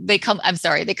they come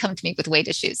to me with weight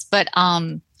issues, but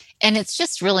and it's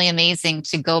just really amazing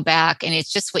to go back. And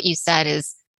it's just what you said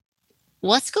is,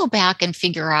 let's go back and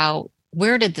figure out,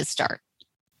 where did this start?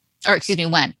 Or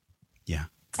when? Yeah.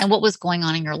 And what was going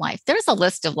on in your life? There's a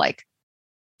list of like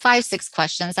 5, 6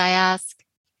 questions I ask,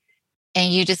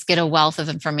 and you just get a wealth of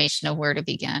information of where to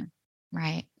begin.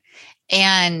 Right.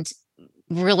 And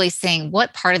really saying,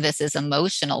 what part of this is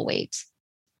emotional weight?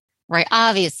 Right.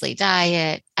 Obviously,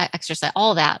 diet, exercise,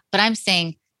 all that. But I'm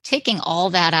saying, taking all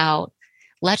that out,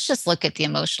 let's just look at the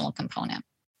emotional component,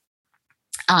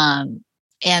 and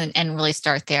really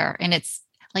start there. And it's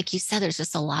like you said, there's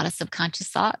just a lot of subconscious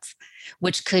thoughts,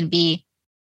 which could be,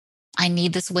 I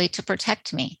need this weight to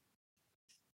protect me.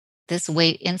 This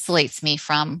weight insulates me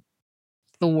from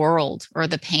the world or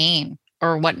the pain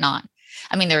or whatnot.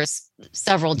 I mean, there's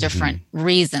several different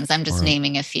reasons. I'm just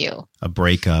naming a few. A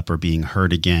breakup or being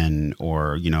hurt again,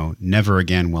 or, never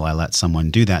again will I let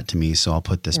someone do that to me. So I'll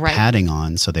put this padding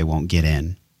on so they won't get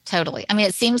in. Totally. I mean,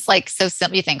 it seems like so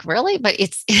simple. You think, really? But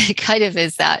it kind of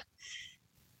is that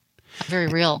very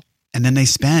real. And then they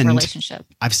spend relationship.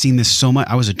 I've seen this so much.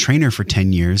 I was a trainer for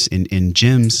 10 years in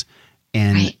gyms,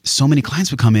 and so many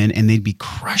clients would come in and they'd be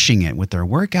crushing it with their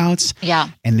workouts. Yeah.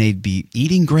 And they'd be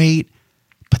eating great,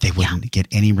 but they wouldn't get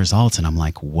any results. And I'm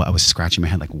like, what? I was scratching my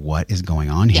head, like, what is going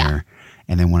on here?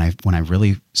 And then when I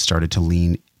really started to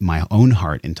lean my own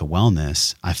heart into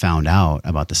wellness, I found out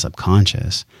about the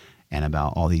subconscious and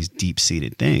about all these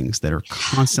deep-seated things that are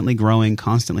constantly growing,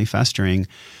 constantly festering.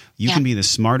 You can be the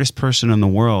smartest person in the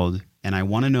world, and I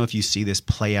want to know if you see this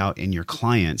play out in your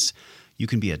clients. You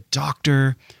can be a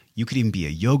doctor. You could even be a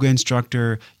yoga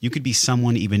instructor. You could be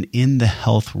someone even in the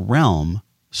health realm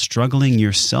struggling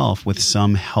yourself with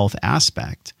some health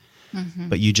aspect,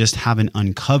 but you just haven't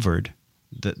uncovered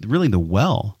the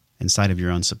well inside of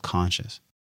your own subconscious.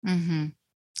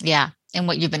 Yeah, and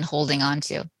what you've been holding on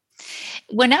to.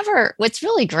 What's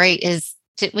really great is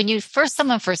when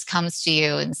someone first comes to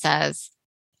you and says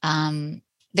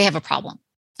they have a problem,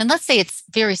 and let's say it's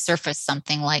very surface,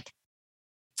 something like,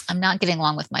 I'm not getting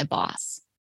along with my boss.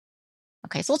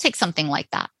 Okay, so we'll take something like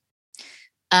that.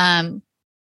 I'm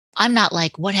not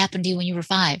like, what happened to you when you were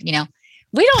 5?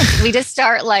 We just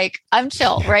start like, I'm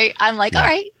chill, right? I'm like, all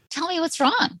right, tell me what's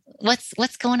wrong.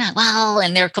 What's going on? Well,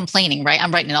 and they're complaining, right?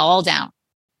 I'm writing it all down.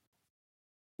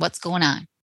 What's going on?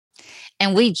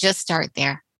 And we just start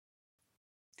there.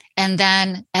 And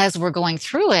then as we're going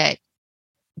through it,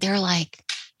 they're like,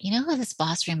 who this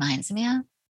boss reminds me of?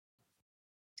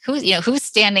 Who's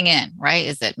standing in, right?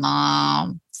 Is it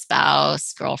mom,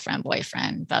 spouse, girlfriend,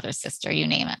 boyfriend, brother, sister, you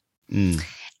name it.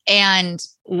 And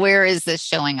where is this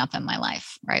showing up in my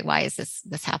life, right? Why is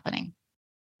this happening?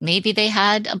 Maybe they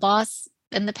had a boss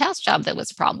in the past job that was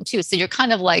a problem too. So you're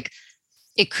kind of like,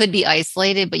 it could be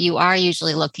isolated, but you are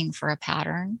usually looking for a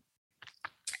pattern.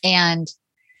 And,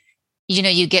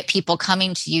 you get people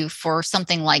coming to you for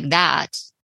something like that.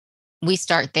 We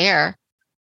start there.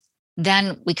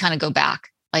 Then we kind of go back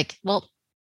like, well,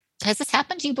 has this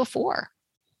happened to you before?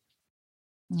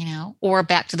 Or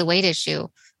back to the weight issue.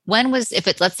 Let's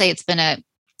say it's been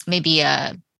maybe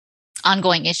a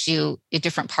ongoing issue in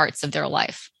different parts of their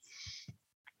life.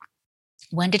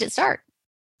 When did it start?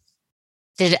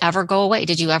 Did it ever go away?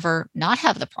 Did you ever not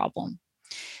have the problem?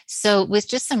 So with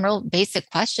just some real basic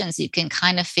questions, you can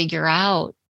kind of figure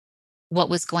out what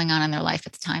was going on in their life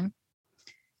at the time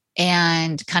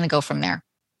and kind of go from there.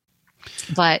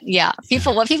 But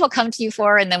what people come to you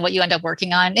for and then what you end up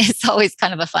working on is always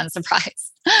kind of a fun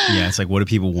surprise. Yeah, it's like, what do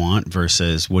people want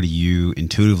versus what do you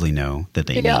intuitively know that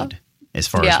they need as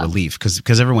far as relief?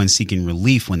 Because everyone's seeking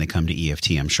relief when they come to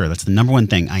EFT, I'm sure. That's the number one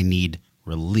thing. I need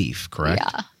relief, correct?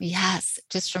 Yeah, yes.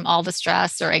 Just from all the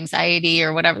stress or anxiety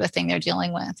or whatever the thing they're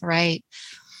dealing with, right?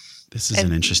 This is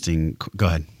an interesting, go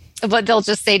ahead. But they'll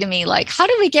just say to me, like, how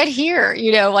did we get here?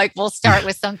 Like we'll start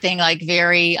with something like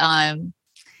very, I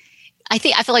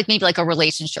feel like maybe like a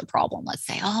relationship problem. Let's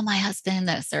say, oh, my husband,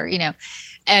 this, or,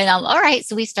 and all right.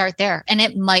 So we start there, and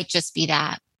it might just be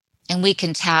that, and we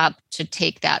can tap to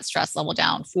take that stress level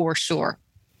down for sure.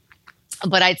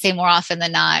 But I'd say more often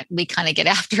than not, we kind of get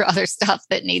after other stuff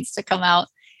that needs to come out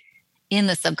in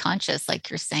the subconscious, like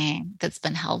you're saying, that's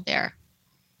been held there.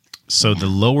 So the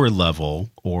lower level,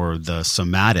 or the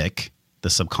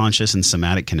subconscious and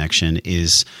somatic connection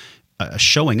is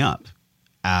showing up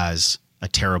as a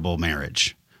terrible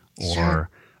marriage or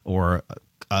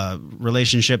a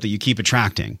relationship that you keep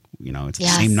attracting. It's the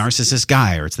same narcissist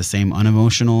guy, or it's the same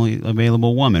unemotional,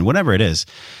 available woman, whatever it is.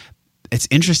 It's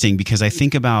interesting because I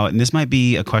think about, and this might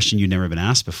be a question you've never been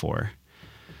asked before.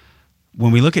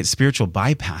 When we look at spiritual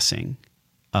bypassing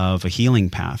of a healing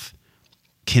path,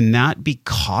 can that be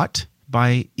caught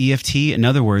by EFT? In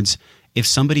other words, if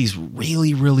somebody's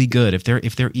really, really good, if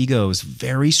their ego is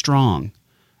very strong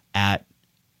at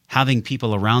having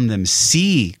people around them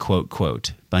see, quote,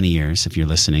 quote, bunny ears, if you're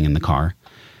listening in the car,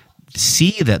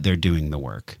 see that they're doing the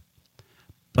work,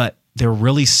 but they're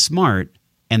really smart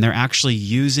and they're actually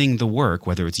using the work,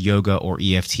 whether it's yoga or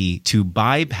EFT, to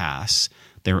bypass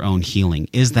their own healing.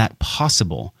 Is that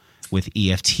possible with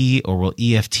EFT, or will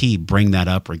EFT bring that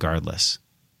up regardless?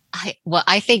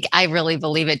 I really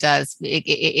believe it does.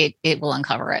 It will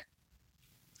uncover it.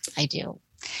 I do.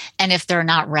 And if they're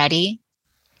not ready,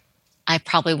 I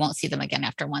probably won't see them again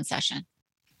after one session.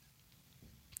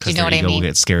 Do you know what I mean? Will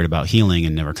get scared about healing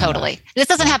and never come back. This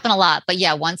doesn't happen a lot, but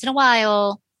once in a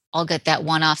while, I'll get that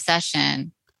one-off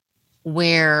session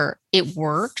where it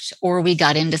worked or we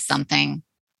got into something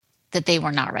that they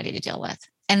were not ready to deal with.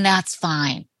 And that's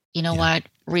fine. You know what?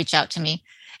 Reach out to me.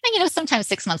 And, sometimes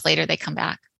 6 months later, they come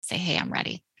back, say, hey, I'm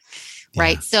ready. Yeah.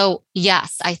 Right. So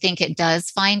yes, I think it does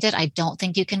find it. I don't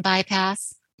think you can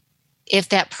bypass. If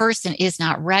that person is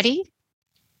not ready,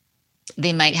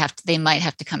 they might have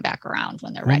to come back around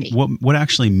when they're ready. What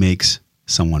actually makes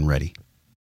someone ready?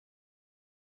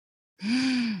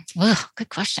 Well, good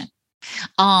question.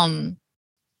 I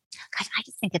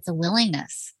just think it's a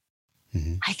willingness.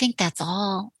 Mm-hmm. I think that's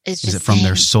all. Is it from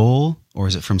their soul or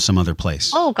is it from some other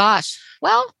place? Oh gosh.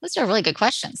 Well, those are really good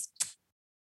questions.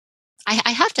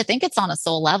 I have to think it's on a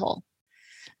soul level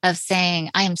of saying,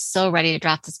 I am so ready to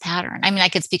drop this pattern. I mean, I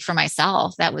could speak for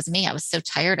myself. That was me. I was so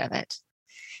tired of it.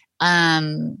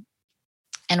 And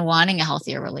wanting a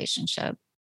healthier relationship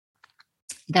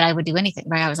that I would do anything,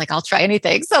 right? I was like, I'll try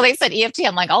anything. So they said EFT.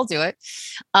 I'm like, I'll do it.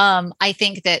 I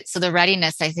think that, so the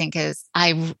readiness, I think, is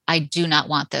I do not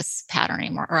want this pattern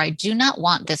anymore, or I do not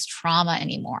want this trauma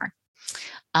anymore.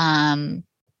 I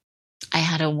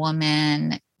had a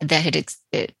woman that had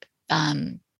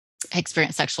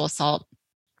experienced sexual assault,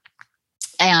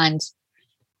 and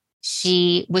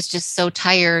she was just so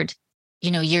tired,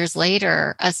 years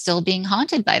later, of still being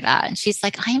haunted by that. And she's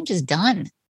like, I am just done.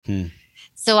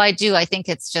 So I think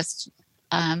it's just,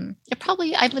 I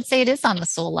would say it is on the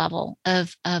soul level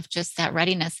of just that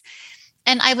readiness.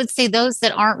 And I would say those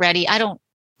that aren't ready, I'm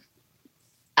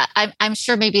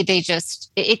sure maybe they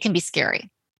just, it can be scary.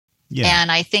 Yeah.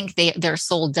 And I think their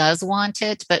soul does want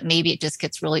it, but maybe it just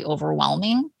gets really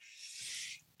overwhelming.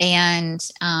 And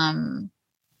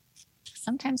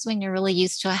sometimes when you're really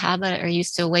used to a habit or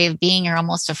used to a way of being, you're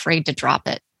almost afraid to drop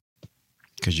it.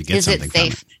 Because you get something from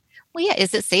it. Well, yeah.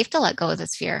 Is it safe to let go of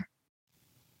this fear?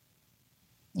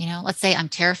 Let's say I'm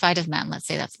terrified of men. Let's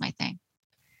say that's my thing.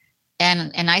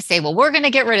 And I say, well, we're going to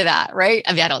get rid of that, right?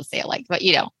 I mean, I don't say it but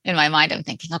in my mind, I'm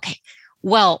thinking, okay,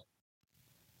 well,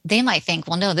 they might think,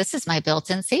 well, no, this is my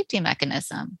built-in safety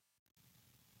mechanism.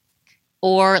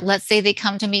 Or let's say they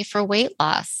come to me for weight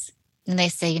loss and they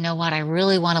say, you know what, I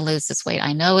really want to lose this weight.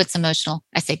 I know it's emotional.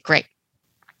 I say, great.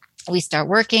 We start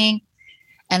working.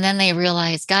 And then they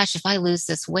realize, gosh, if I lose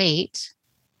this weight,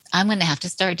 I'm going to have to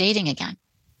start dating again.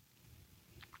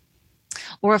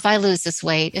 Or if I lose this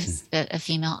weight, if a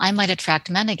female, I might attract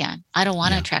men again. I don't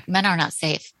want to attract men, are not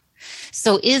safe.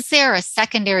 So is there a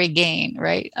secondary gain,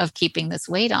 right, of keeping this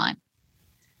weight on?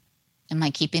 Am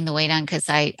I keeping the weight on because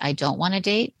I don't want to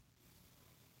date?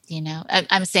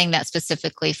 I'm saying that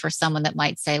specifically for someone that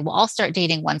might say, well, I'll start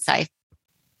dating once I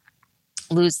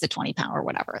lose the 20 pounds or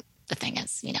whatever the thing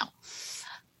is,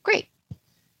 Great.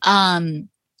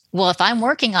 Well, if I'm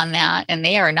working on that and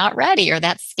they are not ready or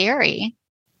that's scary,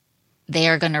 they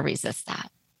are going to resist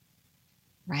that.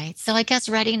 Right. So I guess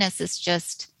readiness is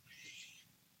just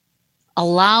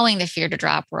allowing the fear to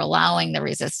drop or allowing the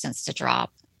resistance to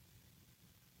drop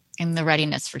and the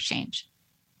readiness for change.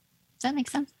 Does that make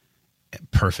sense?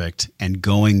 Perfect. And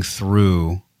going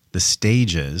through the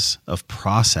stages of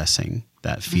processing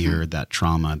that fear, that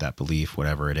trauma, that belief,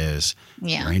 whatever it is.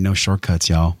 Yeah. There ain't no shortcuts,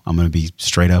 y'all. I'm going to be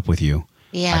straight up with you.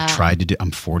 Yeah.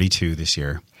 I'm 42 this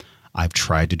year. I've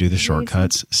tried to do the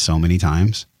shortcuts so many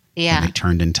times. Yeah. And they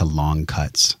turned into long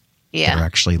cuts. Yeah. They're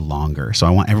actually longer. So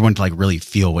I want everyone to really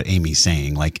feel what Amy's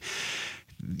saying.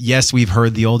 Yes, we've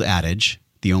heard the old adage,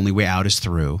 the only way out is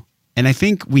through. And I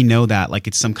think we know that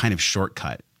it's some kind of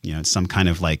shortcut. It's some kind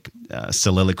of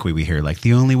soliloquy we hear,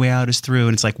 the only way out is through.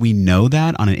 And it's we know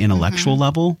that on an intellectual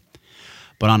level,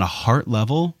 but on a heart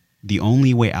level, the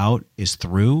only way out is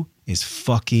through is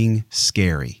fucking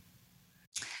scary.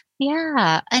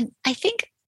 Yeah. And I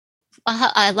think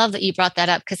I love that you brought that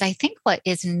up, because I think what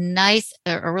is nice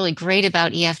or really great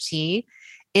about EFT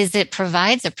is it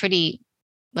provides a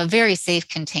very safe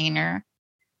container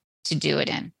to do it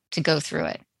in, to go through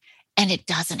it. And it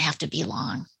doesn't have to be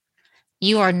long.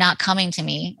 You are not coming to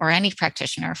me or any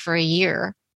practitioner for a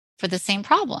year for the same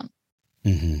problem.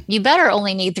 Mm-hmm. You better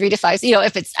only need 3 to 5.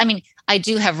 I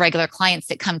do have regular clients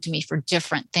that come to me for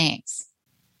different things.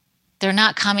 They're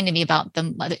not coming to me about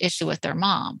the issue with their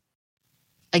mom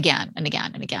again and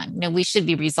again and again. We should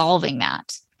be resolving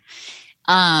that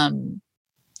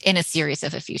in a series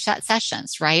of a few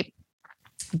sessions, right?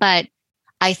 But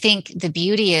I think the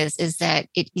beauty is that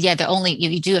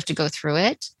you do have to go through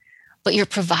it, but you're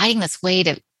providing this way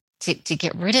to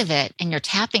get rid of it, and you're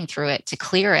tapping through it to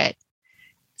clear it.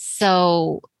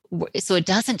 So it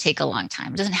doesn't take a long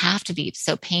time. It doesn't have to be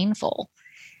so painful.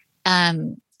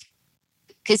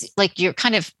 Because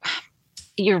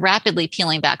you're rapidly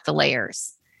peeling back the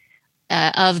layers.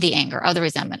 of the anger, of the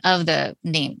resentment, of the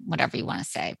name, whatever you want to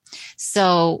say.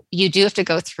 So you do have to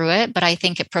go through it, but I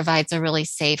think it provides a really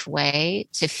safe way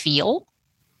to feel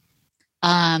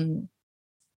and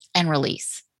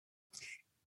release.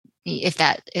 If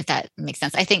that makes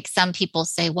sense. I think some people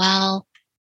say, well,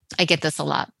 I get this a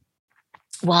lot.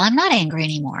 Well, I'm not angry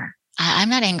anymore. I'm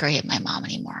not angry at my mom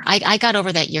anymore. I got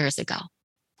over that years ago.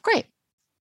 Great.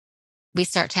 We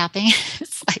start tapping.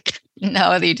 It's like,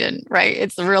 no, you didn't, right?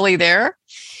 It's really there.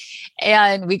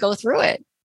 And we go through it.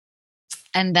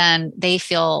 And then they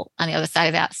feel on the other side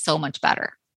of that so much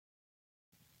better.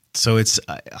 So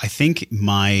I think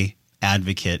my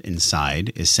advocate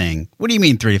inside is saying, what do you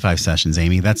mean 3 to 5 sessions,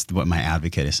 Amy? That's what my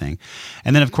advocate is saying.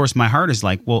 And then of course my heart is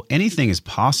like, well, anything is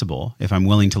possible if I'm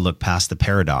willing to look past the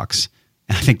paradox.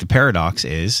 And I think the paradox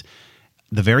is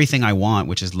the very thing I want,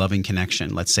 which is loving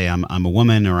connection. Let's say I'm a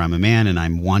woman or I'm a man and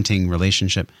I'm wanting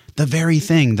relationship. The very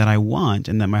thing that I want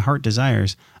and that my heart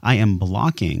desires, I am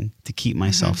blocking to keep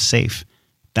myself safe.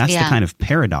 That's the kind of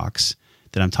paradox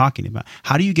that I'm talking about.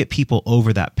 How do you get people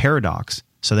over that paradox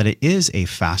so that it is a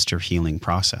faster healing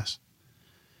process?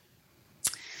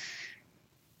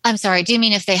 I'm sorry. Do you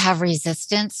mean if they have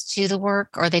resistance to the work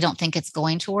or they don't think it's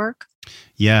going to work?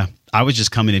 Yeah. I was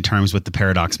just coming to terms with the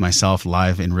paradox myself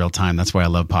live in real time. That's why I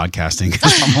love podcasting.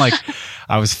 I'm like,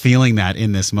 I was feeling that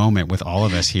in this moment with all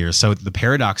of us here. So the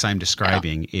paradox I'm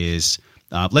describing is,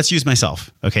 let's use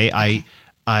myself. Okay. I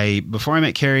before I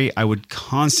met Carrie, I would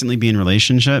constantly be in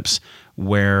relationships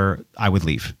where I would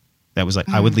leave. That was like,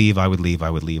 I would leave.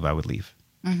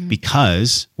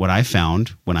 Because what I found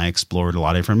when I explored a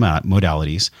lot of different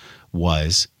modalities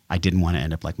was I didn't want to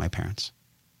end up like my parents.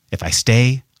 If I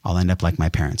stay, I'll end up like my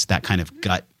parents. That kind of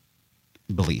gut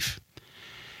belief.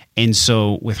 And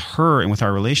so with her and with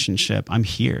our relationship, I'm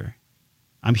here.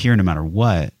 I'm here no matter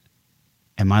what.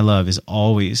 And my love is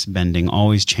always bending,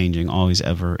 always changing, always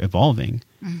ever evolving.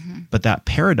 But that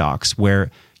paradox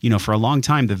where, for a long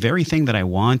time, the very thing that I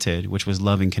wanted, which was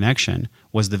love and connection,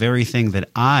 was the very thing that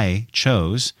I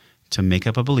chose to make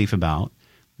up a belief about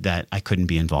that I couldn't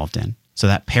be involved in. So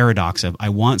that paradox of I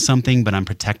want something, but I'm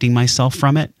protecting myself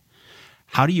from it.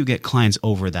 How do you get clients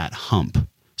over that hump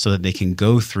so that they can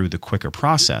go through the quicker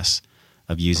process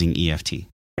of using EFT?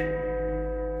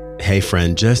 Hey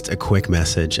friend, just a quick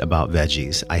message about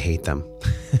veggies. I hate them.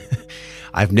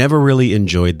 I've never really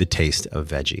enjoyed the taste of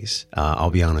veggies.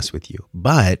 I'll be honest with you,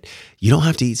 but you don't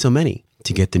have to eat so many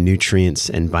to get the nutrients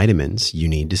and vitamins you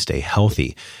need to stay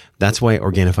healthy. That's why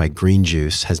Organifi Green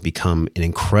Juice has become an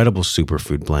incredible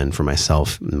superfood blend for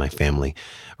myself and my family.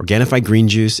 Organifi Green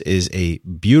Juice is a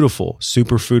beautiful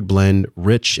superfood blend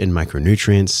rich in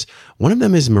micronutrients. One of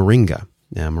them is moringa.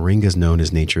 Now, moringa is known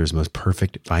as nature's most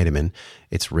perfect vitamin.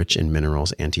 It's rich in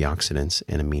minerals, antioxidants,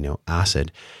 and amino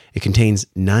acid. It contains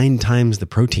 9 times the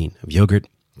protein of yogurt,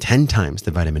 10 times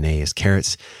the vitamin A as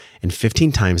carrots, and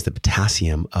 15 times the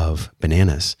potassium of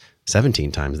bananas,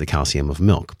 17 times the calcium of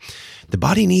milk. The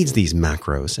body needs these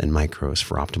macros and micros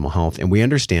for optimal health, and we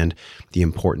understand the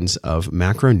importance of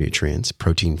macronutrients,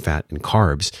 protein, fat, and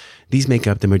carbs. These make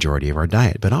up the majority of our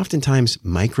diet, but oftentimes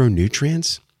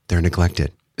micronutrients, they're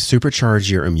neglected.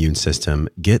 Supercharge your immune system.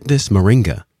 Get this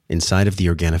moringa inside of the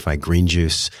Organifi Green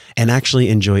Juice and actually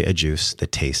enjoy a juice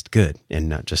that tastes good and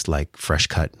not just like fresh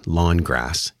cut lawn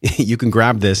grass. You can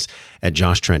grab this at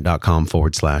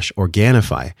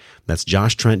joshtrent.com/Organifi. That's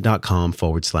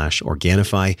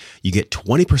joshtrent.com/Organifi. You get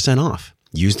 20% off.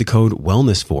 Use the code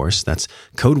WellnessForce. That's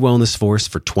code WellnessForce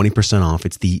for 20% off.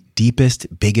 It's the deepest,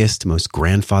 biggest, most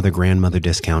grandmother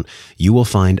discount you will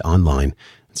find online.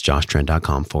 It's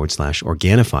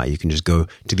joshtrent.com/Organifi. You can just go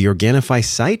to the Organifi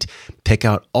site, pick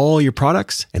out all your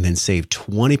products, and then save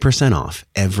 20% off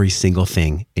every single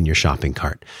thing in your shopping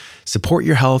cart. Support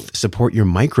your health, support your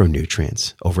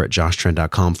micronutrients over at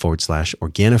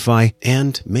joshtrent.com/Organifi,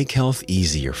 and make health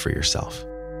easier for yourself.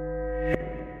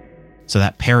 So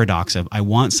that paradox of I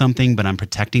want something, but I'm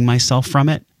protecting myself from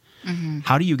it.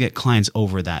 How do you get clients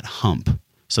over that hump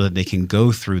so that they can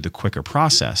go through the quicker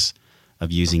process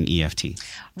of using EFT?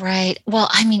 Right. Well,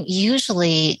 I mean,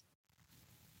 usually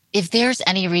if there's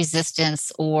any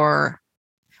resistance or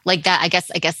like that, I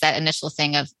guess that initial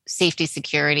thing of safety,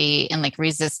 security, and like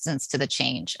resistance to the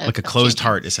change. Like a closed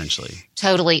heart, essentially.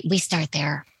 Totally. We start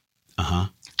there. I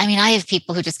mean, I have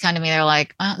people who just come to me, they're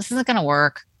like, oh, this isn't going to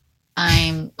work.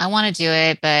 I want to do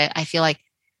it, but I feel like,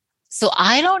 so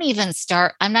I'm not even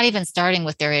starting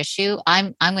with their issue.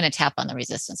 I'm going to tap on the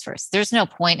resistance first. There's no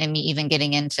point in me even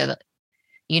getting into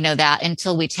that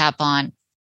until we tap on,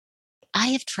 I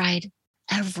have tried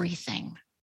everything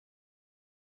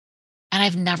and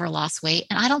I've never lost weight.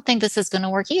 And I don't think this is going to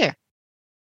work either.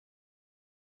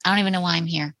 I don't even know why I'm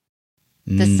here.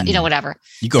 this, whatever.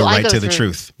 You go So I right to the through-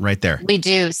 truth right there. We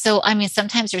do. So, I mean,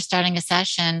 sometimes you're starting a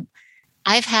session.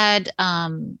 I've had,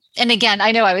 and again,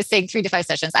 I know I was saying 3 to 5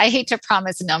 sessions. I hate to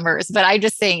promise numbers, but I'm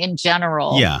just saying in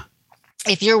general, Yeah.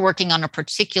 if you're working on a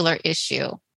particular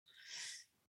issue,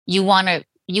 you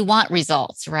want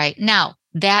results, right? Now,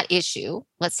 that issue,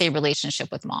 let's say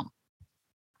relationship with mom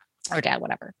or dad,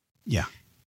 whatever. Yeah.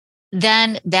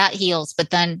 Then that heals, but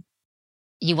then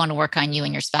you want to work on you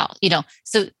and your spouse,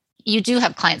 so you do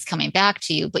have clients coming back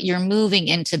to you, but you're moving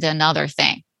into another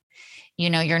thing.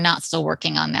 You're not still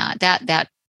working on that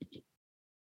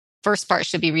first part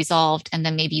should be resolved. And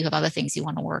then maybe you have other things you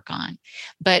want to work on.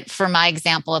 But for my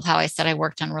example of how I said I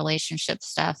worked on relationship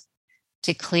stuff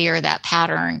to clear that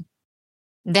pattern,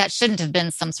 that shouldn't have been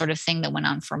some sort of thing that went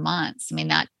on for months. I mean,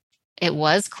 that it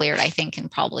was cleared, I think, and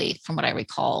probably from what I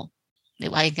recall,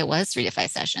 I think it was 3 to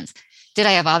 5 sessions. Did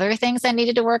I have other things I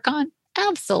needed to work on?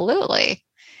 Absolutely.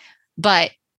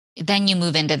 But then you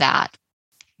move into that,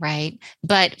 right?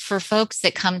 But for folks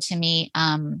that come to me,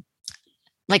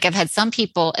 like I've had some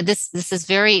people, this is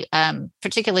very,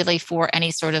 particularly for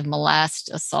any sort of molest,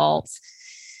 assault,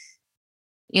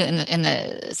 in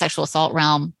the sexual assault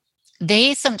realm,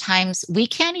 we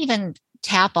can't even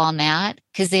tap on that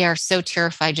because they are so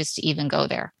terrified just to even go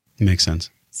there. Makes sense.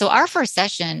 So our first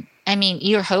session, I mean,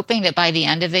 you're hoping that by the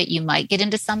end of it, you might get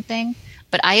into something,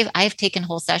 but I've taken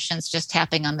whole sessions just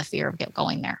tapping on the fear of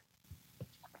going there.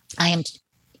 I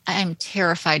am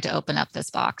terrified to open up this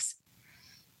box.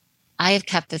 I have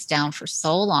kept this down for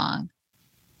so long,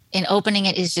 and opening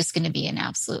it is just going to be an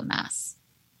absolute mess.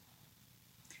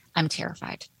 I'm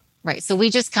terrified. Right. So we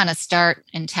just kind of start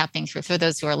and tapping through. For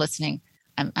those who are listening,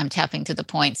 I'm tapping through the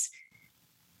points.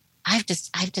 I've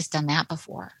just done that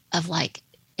before of like,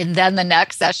 and then the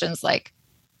next session's like,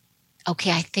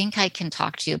 okay, I think I can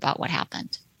talk to you about what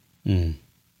happened. Mm.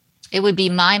 It would be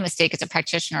my mistake as a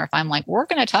practitioner if I'm like, we're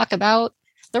going to talk about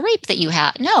the rape that you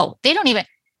had. No, they don't even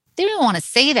want to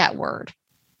say that word,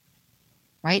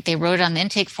 right? They wrote it on the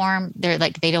intake form. They're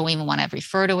like, they don't even want to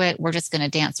refer to it. We're just going to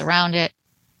dance around it.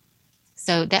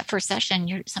 So that first session,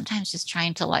 you're sometimes just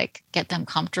trying to like get them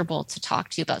comfortable to talk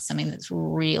to you about something that's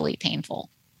really painful.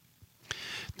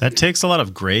 That takes a lot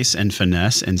of grace and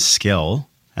finesse and skill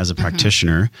as a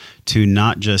practitioner to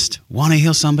not just want to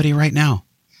heal somebody right now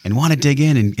and want to dig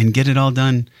in and get it all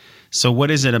done. So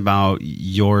what is it about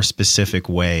your specific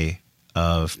way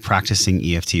of practicing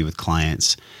EFT with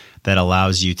clients that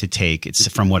allows you to take, it's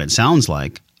from what it sounds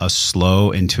like, a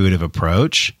slow, intuitive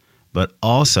approach, but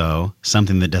also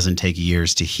something that doesn't take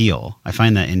years to heal? I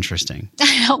find that interesting.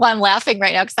 I know, I'm laughing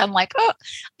right now because I'm like, oh,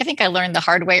 I think I learned the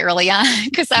hard way early on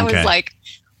because I was like,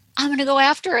 I'm going to go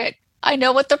after it. I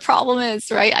know what the problem is,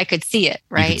 right? I could see it,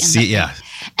 right?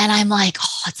 And I'm like,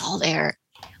 oh, it's all there.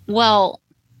 Well,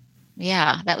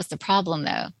 yeah, that was the problem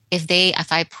though.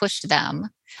 If I pushed them,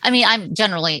 I mean, I'm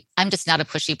just not a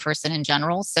pushy person in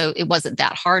general. So it wasn't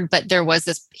that hard, but there was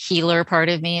this healer part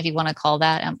of me, if you want to call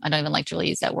that. I don't even like to really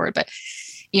use that word, but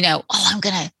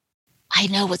I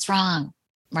know what's wrong,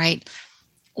 right?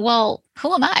 Well,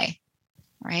 who am I,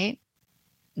 right?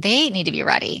 They need to be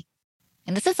ready.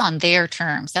 And this is on their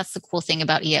terms. That's the cool thing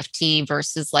about EFT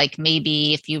versus like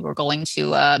maybe if you were going to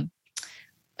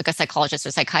like a psychologist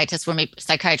or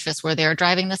psychiatrist where they're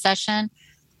driving the session.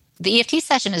 The EFT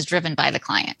session is driven by the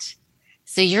client.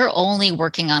 So you're only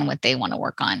working on what they want to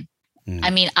work on. I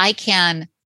mean, I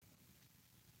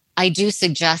do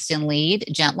suggest and lead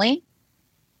gently,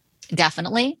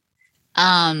 definitely.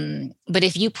 But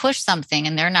if you push something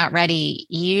and they're not ready,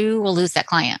 you will lose that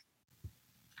client.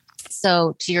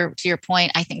 So to your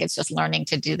point, I think it's just learning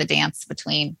to do the dance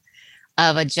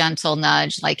of a gentle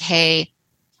nudge, like, hey,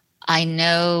 I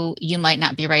know you might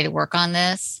not be ready to work on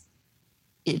this.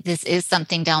 This is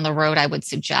something down the road I would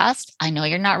suggest. I know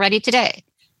you're not ready today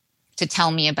to tell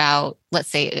me about, let's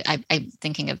say, I'm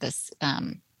thinking of this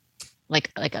like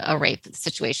a rape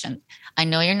situation. I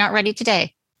know you're not ready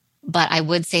today, but I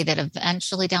would say that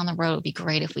eventually down the road, it would be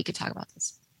great if we could talk about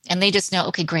this. And they just know,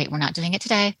 okay, great, we're not doing it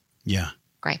today. Yeah.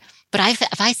 Great. But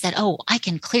if I said, oh, I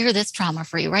can clear this trauma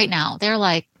for you right now, they're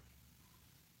like,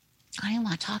 I don't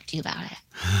want to talk to you about it.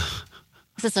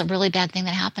 This is a really bad thing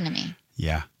that happened to me.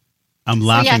 Yeah. I'm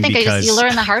laughing because you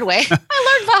learn the hard way. I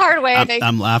learned the hard way, I think.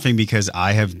 I'm laughing because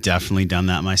I have definitely done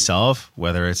that myself,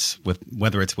 whether it's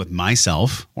with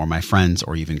myself or my friends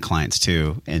or even clients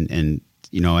too. And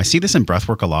I see this in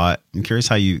breathwork a lot. I'm curious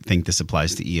how you think this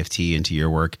applies to EFT and to your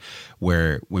work,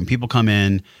 where when people come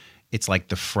in, it's like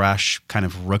the fresh kind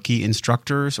of rookie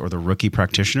instructors or the rookie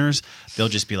practitioners, they'll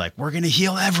just be like, we're going to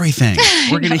heal everything.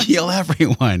 We're going to heal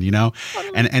everyone, you know?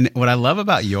 And what I love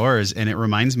about yours, and it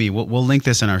reminds me, we'll link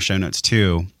this in our show notes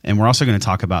too. And we're also going to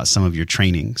talk about some of your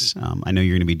trainings. I know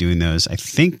you're going to be doing those, I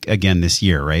think, again this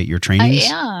year, right? Your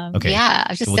trainings? I am. Okay. Yeah.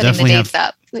 I was just So setting the dates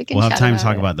up. We'll have time to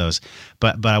talk about those.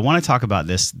 But I want to talk about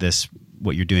this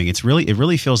what you're doing. It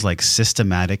really feels like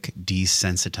systematic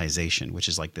desensitization, which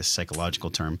is like this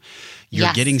psychological term.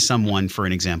 You're getting someone, for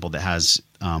an example, that has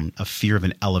a fear of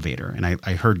an elevator. And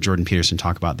I heard Jordan Peterson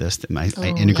talk about this. I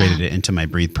integrated it into my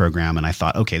Breathe program, and I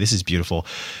thought, okay, this is beautiful.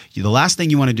 The last thing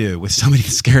you want to do with somebody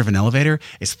that's scared of an elevator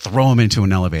is throw them into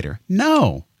an elevator.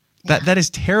 No, that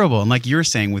is terrible. And like you're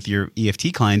saying with your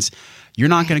EFT clients, you're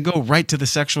not going to go right to the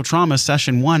sexual trauma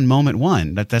session 1, moment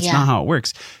 1. That's not how it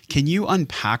works. Can you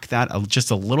unpack that just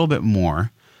a little bit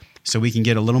more so we can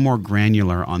get a little more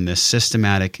granular on this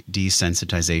systematic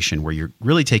desensitization where you're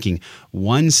really taking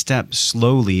one step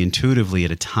slowly, intuitively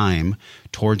at a time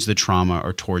towards the trauma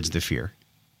or towards the fear?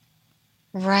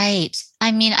 Right.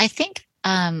 I mean, I think,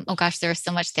 oh gosh, there's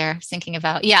so much there I was thinking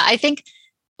about. Yeah, I think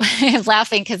I'm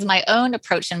laughing because my own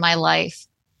approach in my life,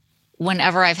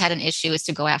 whenever I've had an issue, is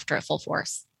to go after it full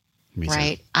force,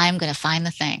 right? I'm going to find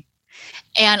the thing.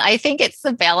 And I think it's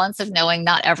the balance of knowing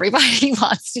not everybody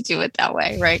wants to do it that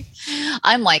way, right?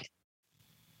 I'm like,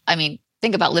 I mean,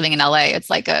 think about living in LA. It's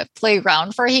like a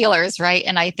playground for healers, right?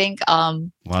 And I think a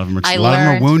lot of them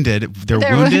are wounded. They're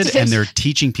wounded and they're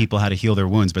teaching people how to heal their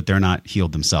wounds, but they're not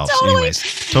healed themselves. Totally.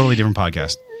 Anyways, totally different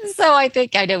podcast. So I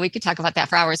know we could talk about that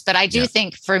for hours, but I do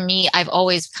think for me, I've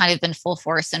always kind of been full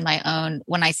force in my own.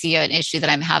 When I see an issue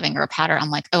that I'm having or a pattern, I'm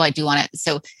like, oh, I do want it.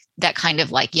 So that kind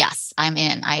of like, yes, I'm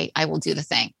in, I will do the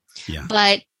thing. Yeah.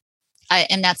 But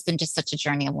and that's been just such a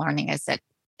journey of learning, is that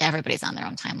everybody's on their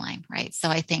own timeline. Right. So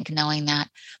I think knowing that,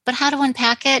 but how to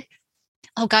unpack it?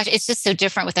 Oh gosh, it's just so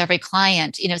different with every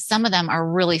client. You know, some of them are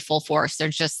really full force. They're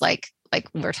just like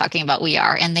we're talking about, we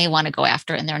are, and they want to go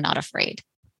after it and they're not afraid.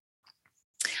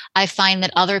 I find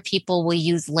that other people will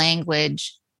use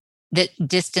language that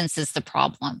distances the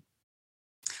problem.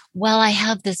 Well, I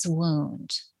have this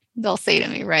wound, they'll say to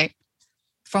me, right,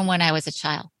 from when I was a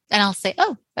child. And I'll say,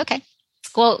 oh, okay.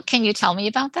 Well, can you tell me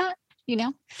about that? You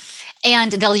know?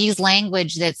 And they'll use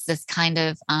language that's this kind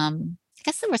of, I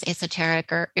guess the word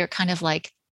esoteric or kind of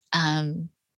like new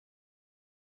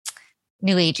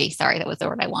agey. Sorry, that was the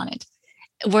word I wanted.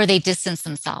 Where they distance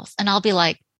themselves. And I'll be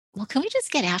like, well, can we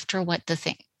just get after what the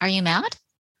thing? Are you mad?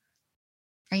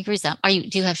 Are you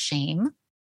do you have shame?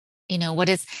 You know, what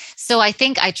is, so I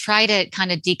think I try to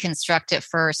kind of deconstruct it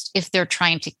first if they're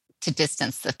trying to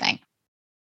distance the thing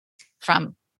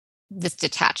from this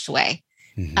detached way.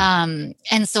 Mm-hmm.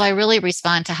 And so I really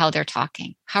respond to how they're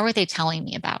talking. How are they telling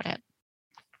me about it?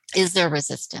 Is there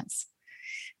resistance?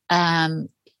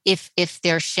 If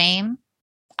there's shame,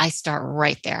 I start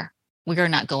right there. We are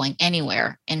not going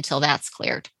anywhere until that's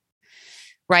cleared,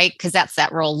 right? Because that's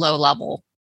that real low level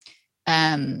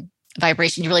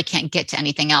vibration. You really can't get to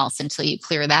anything else until you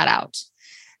clear that out.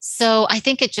 So I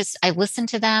think I listen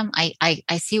to them. I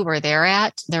see where they're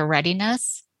at, their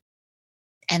readiness.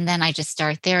 And then I just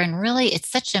start there. And really, it's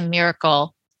such a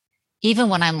miracle. Even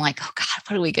when I'm like, oh God,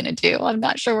 what are we going to do? I'm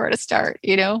not sure where to start,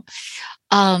 you know?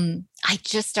 I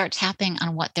just start tapping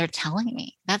on what they're telling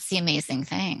me. That's the amazing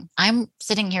thing. I'm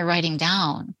sitting here writing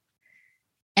down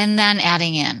and then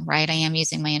adding in, right? I am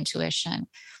using my intuition,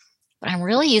 but I'm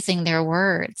really using their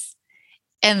words.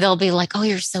 And they'll be like, oh,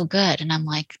 you're so good. And I'm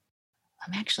like,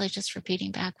 I'm actually just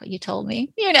repeating back what you told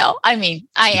me. You know, I mean,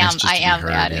 I am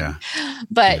adding. Yeah.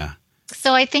 But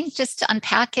so I think just to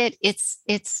unpack it, it's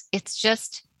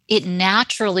just, it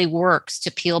naturally works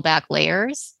to peel back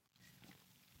layers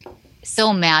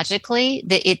so magically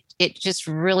that it just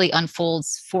really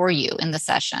unfolds for you in the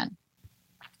session.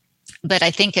 But I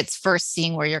think it's first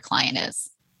seeing where your client is.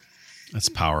 That's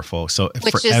powerful. So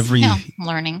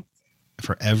learning.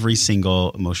 For every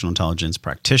single emotional intelligence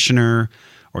practitioner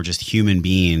or just human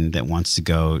being that wants to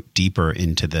go deeper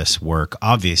into this work,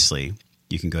 obviously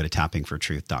you can go to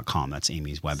tappingfortruth.com. That's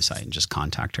Amy's website, and just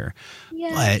contact her.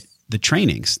 Yes. But the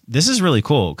trainings, this is really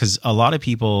cool because a lot of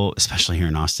people, especially here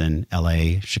in Austin,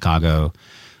 LA, Chicago,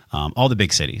 all the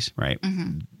big cities, right?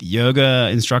 Mm-hmm. Yoga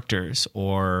instructors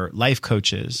or life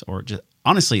coaches, or just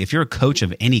honestly, if you're a coach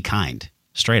of any kind,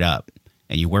 straight up,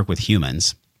 and you work with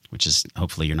humans, which is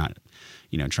hopefully you're not,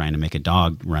 trying to make a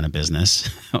dog run a business.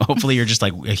 Hopefully you're just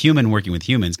like a human working with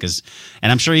humans, and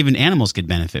I'm sure even animals could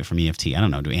benefit from EFT. I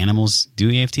don't know. Do animals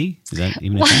do EFT? Is that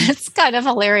even a thing? It's kind of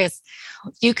hilarious.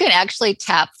 You can actually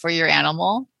tap for your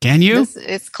animal. Can you?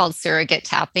 It's called surrogate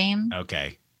tapping.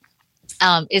 Okay.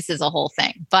 This is a whole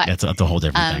thing, but that's a whole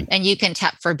different thing. And you can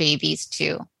tap for babies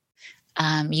too.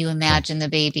 You imagine the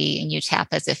baby and you tap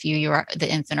as if you are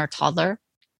the infant or toddler.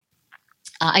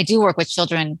 I do work with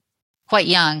children quite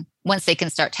young once they can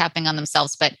start tapping on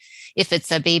themselves. But if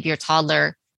it's a baby or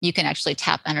toddler, you can actually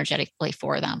tap energetically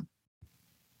for them.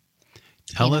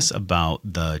 Tell us about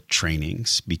the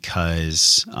trainings,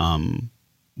 because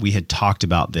we had talked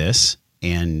about this,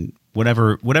 and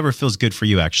whatever feels good for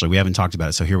you, actually. We haven't talked about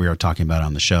it, so here we are talking about it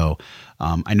on the show.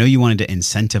 I know you wanted to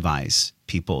incentivize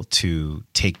people to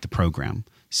take the program.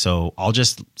 So I'll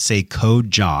just say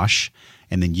code Josh,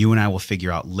 and then you and I will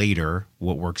figure out later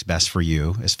what works best for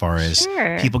you as far as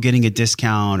people getting a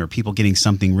discount or people getting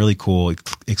something really cool,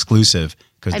 exclusive.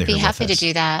 I'd be happy to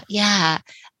do that. Yeah.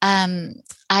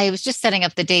 I was just setting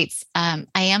up the dates. I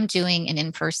am doing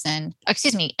an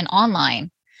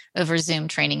online over Zoom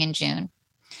training in June.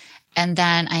 And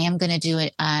then I am going to do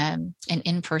an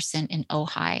in-person in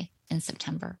Ojai in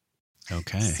September.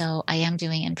 Okay. So I am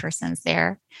doing in-persons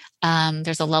there.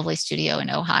 There's a lovely studio in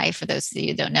Ojai. For those of you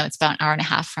who don't know, it's about an hour and a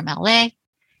half from LA,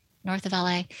 north of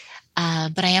LA.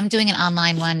 But I am doing an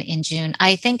online one in June.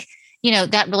 I think,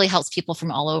 that really helps people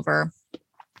from all over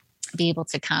be able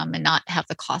to come and not have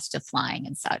the cost of flying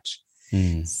and such.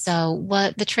 So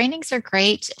the trainings are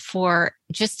great for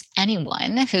just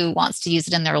anyone who wants to use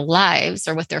it in their lives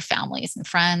or with their families and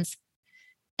friends.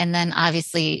 And then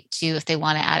obviously too, if they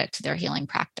want to add it to their healing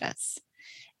practice,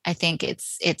 I think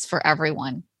it's for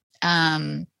everyone.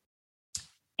 And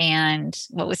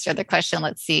what was the other question?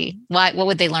 Let's see. What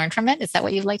would they learn from it? Is that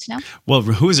what you'd like to know? Well,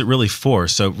 who is it really for?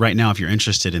 So right now, if you're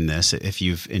interested in this, if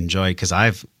you've enjoyed, because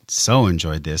I've so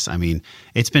enjoyed this. I mean,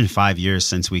 it's been 5 years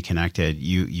since we connected.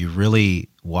 You really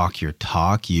walk your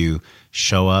talk. You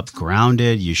show up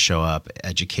grounded. You show up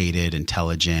educated,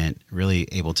 intelligent, really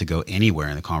able to go anywhere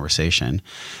in the conversation.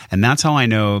 And that's how I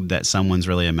know that someone's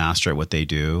really a master at what they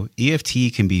do.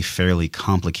 EFT can be fairly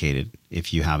complicated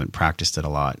if you haven't practiced it a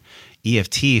lot.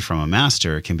 EFT from a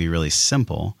master can be really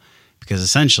simple, because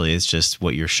essentially it's just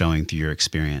what you're showing through your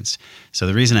experience. So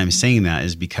the reason I'm saying that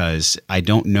is because I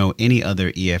don't know any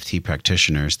other EFT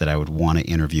practitioners that I would want to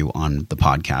interview on the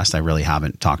podcast. I really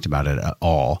haven't talked about it at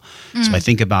all. So I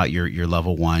think about your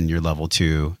level 1, your level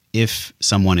 2. If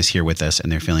someone is here with us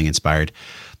and they're feeling inspired,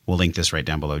 we'll link this right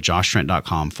down below,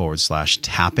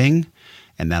 joshtrent.com/tapping.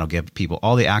 And that'll give people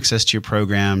all the access to your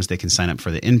programs. They can sign up for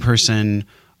the in-person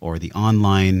or the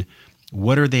online.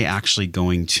 What are they actually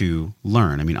going to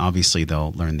learn? I mean, obviously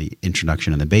they'll learn the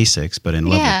introduction and the basics, but in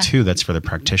level 2, that's for the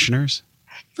practitioners.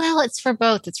 Well, it's for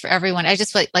both. It's for everyone. I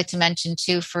just like to mention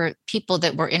too, for people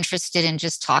that were interested in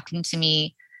just talking to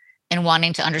me and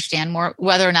wanting to understand more,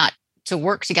 whether or not to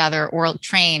work together or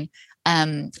train,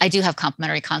 I do have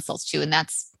complimentary consults too. And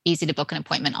that's easy to book an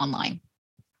appointment online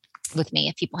with me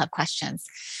if people have questions.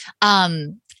 But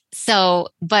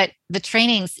the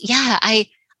trainings,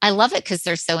 I love it because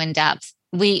they're so in depth.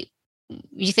 You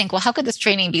think, well, how could this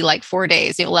training be like 4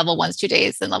 days? Level 1's 2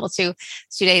 days and level 2 is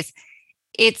 2 days.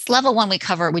 It's level 1 we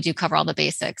do cover all the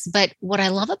basics. But what I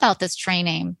love about this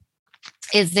training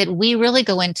is that we really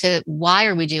go into why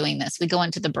are we doing this? We go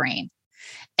into the brain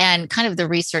and kind of the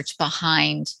research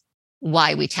behind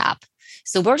why we tap.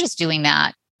 So we're just doing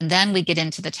that. And then we get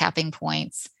into the tapping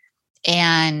points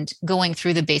and going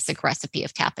through the basic recipe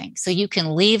of tapping. So you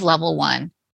can leave level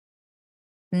 1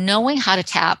 knowing how to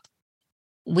tap.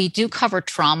 We do cover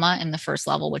trauma in the first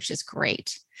level, which is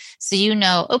great. So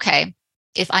okay,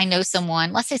 if I know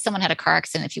someone, let's say someone had a car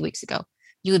accident a few weeks ago,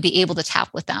 you would be able to tap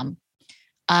with them.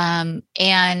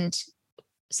 And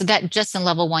so that just in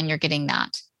level 1, you're getting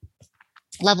that.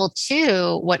 Level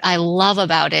 2, what I love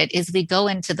about it is we go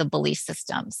into the belief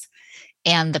systems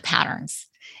and the patterns.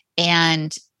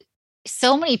 And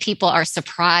so many people are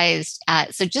surprised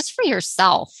so just for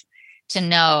yourself, to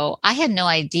know, I had no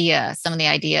idea some of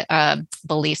the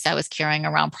beliefs I was carrying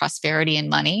around prosperity and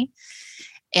money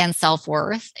and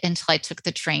self-worth until I took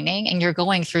the training. And you're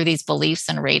going through these beliefs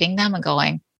and rating them and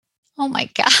going, oh my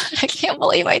God, I can't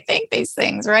believe I think these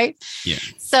things, right? Yeah.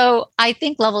 So I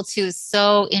think level 2 is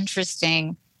so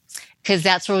interesting because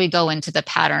that's where we go into the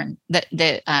pattern,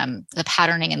 the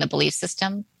patterning and the belief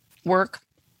system work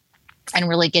and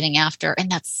really getting after. And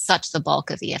that's such the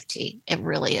bulk of EFT. It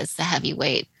really is the heavy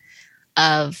weight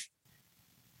of,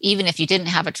 even if you didn't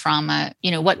have a trauma,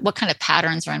 what kind of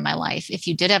patterns are in my life? If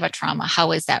you did have a trauma,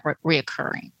 how is that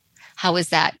reoccurring? How is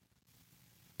that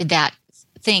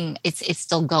thing, it's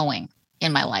still going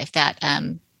in my life, that,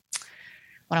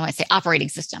 operating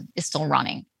system is still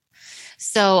running.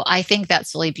 So I think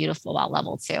that's really beautiful about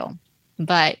level 2.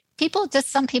 But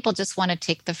some people just want to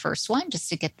take the first one just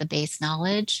to get the base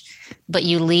knowledge, but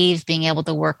you leave being able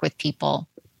to work with people.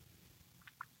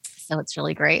 So it's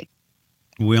really great.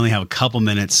 We only have a couple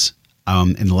minutes.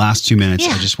 In the last 2 minutes,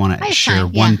 I just want to share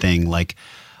one thing. Like,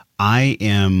 I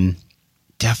am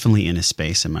definitely in a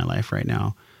space in my life right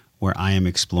now where I am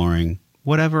exploring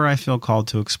whatever I feel called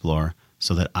to explore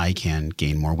so that I can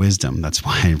gain more wisdom. That's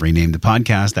why I renamed the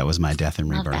podcast. That was my Death and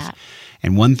Rebirth.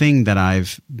 And one thing that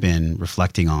I've been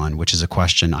reflecting on, which is a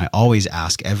question I always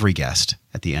ask every guest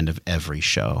at the end of every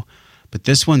show, but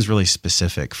this one's really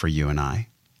specific for you and I.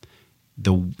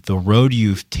 The road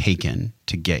you've taken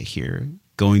to get here,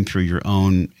 going through your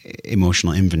own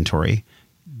emotional inventory,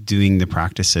 doing the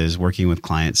practices, working with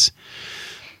clients,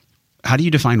 how do you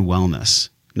define wellness?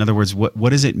 In other words, what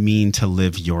does it mean to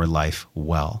live your life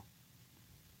well?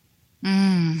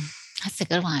 That's a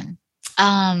good one.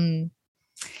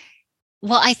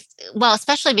 Well,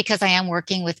 especially because I am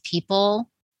working with people,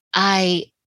 I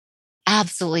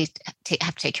absolutely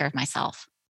have to take care of myself.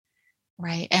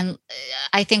 Right. And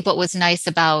I think what was nice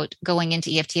about going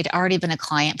into EFT, I'd already been a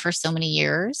client for so many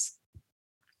years.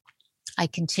 I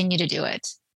continue to do it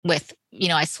with,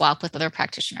 I swap with other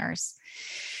practitioners.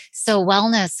 So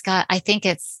wellness, God, I think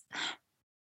it's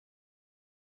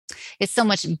so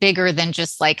much bigger than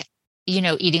just like,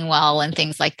 eating well and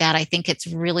things like that. I think it's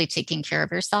really taking care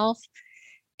of yourself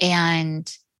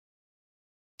and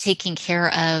taking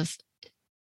care of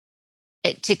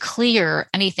it to clear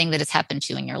anything that has happened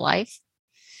to you in your life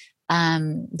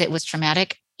that was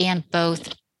traumatic, and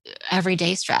both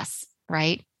everyday stress,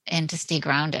 right? And to stay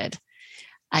grounded.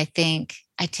 I think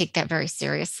I take that very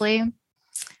seriously.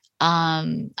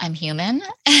 I'm human.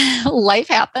 Life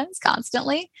happens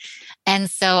constantly. And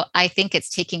so I think it's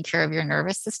taking care of your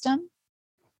nervous system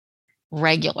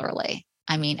regularly.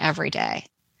 I mean, every day.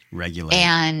 Regularly.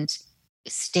 And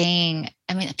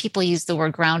people use the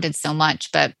word grounded so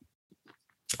much, but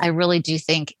I really do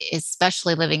think,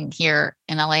 especially living here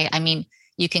in LA,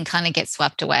 you can kind of get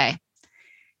swept away.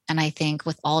 And I think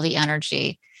with all the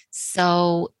energy,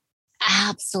 so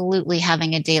absolutely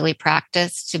having a daily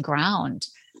practice to ground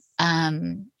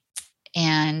and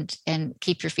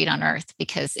keep your feet on earth,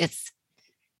 because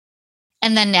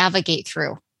and then navigate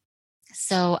through.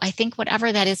 So I think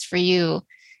whatever that is for you,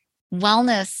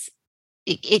 wellness,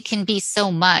 it can be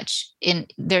so much in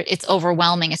there. It's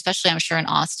overwhelming, especially I'm sure in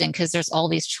Austin, because there's all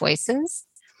these choices.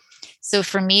 So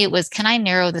for me, it was, can I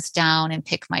narrow this down and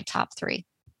pick my top 3?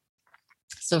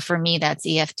 So for me, that's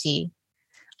EFT.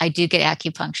 I do get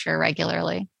acupuncture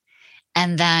regularly.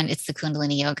 And then it's the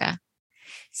Kundalini yoga.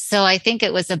 So I think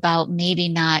it was about maybe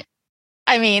not,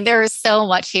 there is so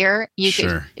much here.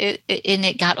 And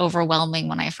it got overwhelming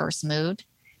when I first moved.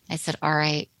 I said, all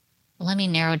right, let me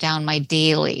narrow down my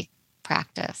daily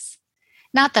practice.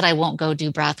 Not that I won't go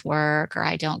do breath work or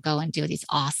I don't go and do these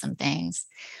awesome things,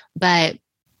 but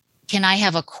can I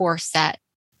have a core set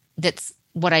that's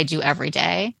what I do every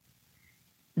day?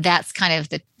 That's kind of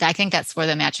I think that's where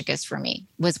the magic is for me,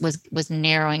 was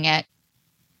narrowing it,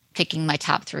 picking my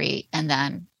top 3, and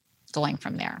then going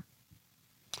from there.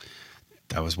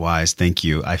 That was wise. Thank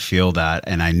you. I feel that.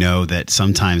 And I know that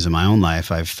sometimes in my own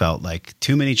life, I've felt like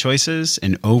too many choices,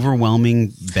 an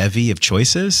overwhelming bevy of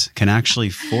choices can actually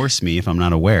force me, if I'm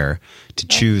not aware, to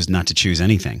choose not to choose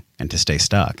anything and to stay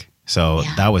stuck. So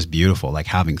that was beautiful. Like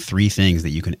having 3 things that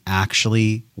you can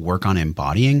actually work on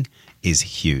embodying is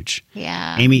huge.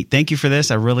 Yeah. Amy, thank you for this.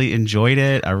 I really enjoyed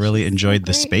it. I really enjoyed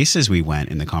the spaces we went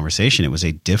in the conversation. It was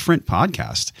a different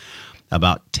podcast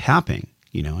about tapping,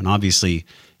 and obviously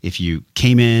if you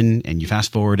came in and you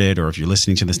fast forwarded, or if you're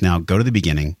listening to this now, go to the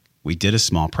beginning. We did a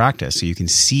small practice so you can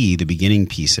see the beginning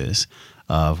pieces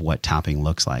of what tapping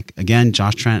looks like. Again,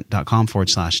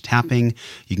 joshtrent.com/tapping.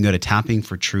 You can go to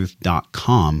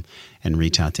tappingfortruth.com and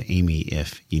reach out to Amy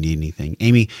if you need anything.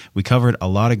 Amy, we covered a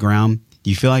lot of ground.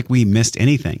 Do you feel like we missed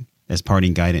anything as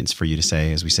parting guidance for you to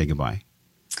say as we say goodbye?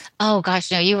 Oh gosh,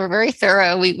 no, you were very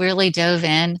thorough. We really dove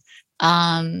in.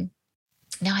 No,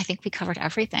 I think we covered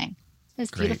everything. It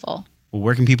was beautiful. Well,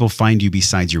 where can people find you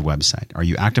besides your website? Are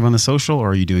you active on the social,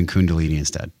 or are you doing Kundalini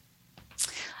instead?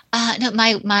 No,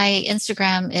 my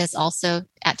Instagram is also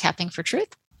at Tapping for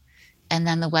Truth. And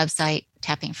then the website,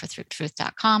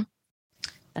 tappingfortruth.com.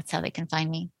 That's how they can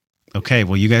find me. Okay.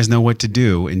 Well, you guys know what to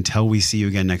do. Until we see you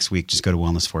again next week, just go to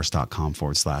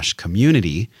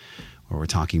wellnessforce.com/community, where we're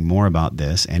talking more about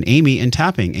this. And Amy and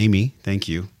tapping. Amy, thank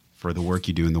you for the work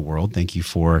you do in the world. Thank you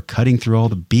for cutting through all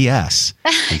the BS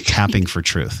and tapping for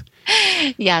truth.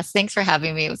 Yes. Thanks for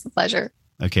having me. It was a pleasure.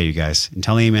 Okay, you guys.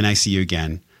 Until Amy and I see you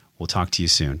again, we'll talk to you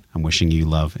soon. I'm wishing you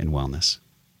love and wellness.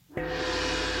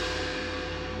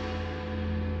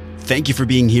 Thank you for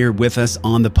being here with us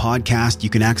on the podcast. You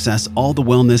can access all the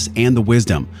wellness and the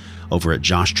wisdom over at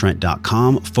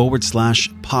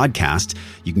joshtrent.com/podcast.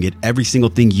 You can get every single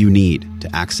thing you need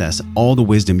to access all the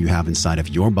wisdom you have inside of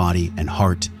your body and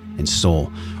heart and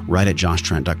soul right at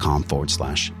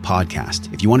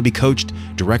joshtrent.com/podcast. If you want to be coached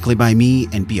directly by me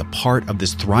and be a part of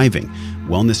this thriving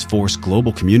Wellness Force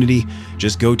global community,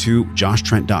 just go to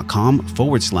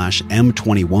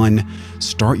joshtrent.com/M21.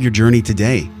 Start your journey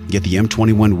today. Get the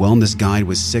M21 Wellness Guide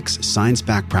with 6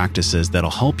 science-backed practices that'll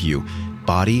help you,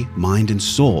 body, mind, and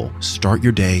soul, start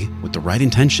your day with the right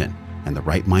intention and the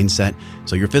right mindset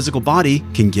so your physical body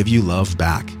can give you love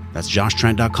back. That's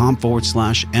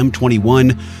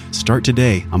joshtrent.com/M21. Start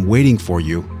today. I'm waiting for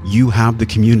you. You have the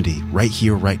community right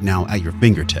here, right now at your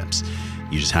fingertips.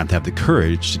 You just have to have the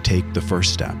courage to take the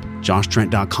first step.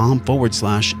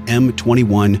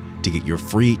 joshtrent.com/M21 to get your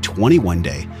free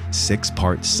 21-day,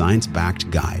 6-part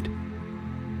science-backed guide.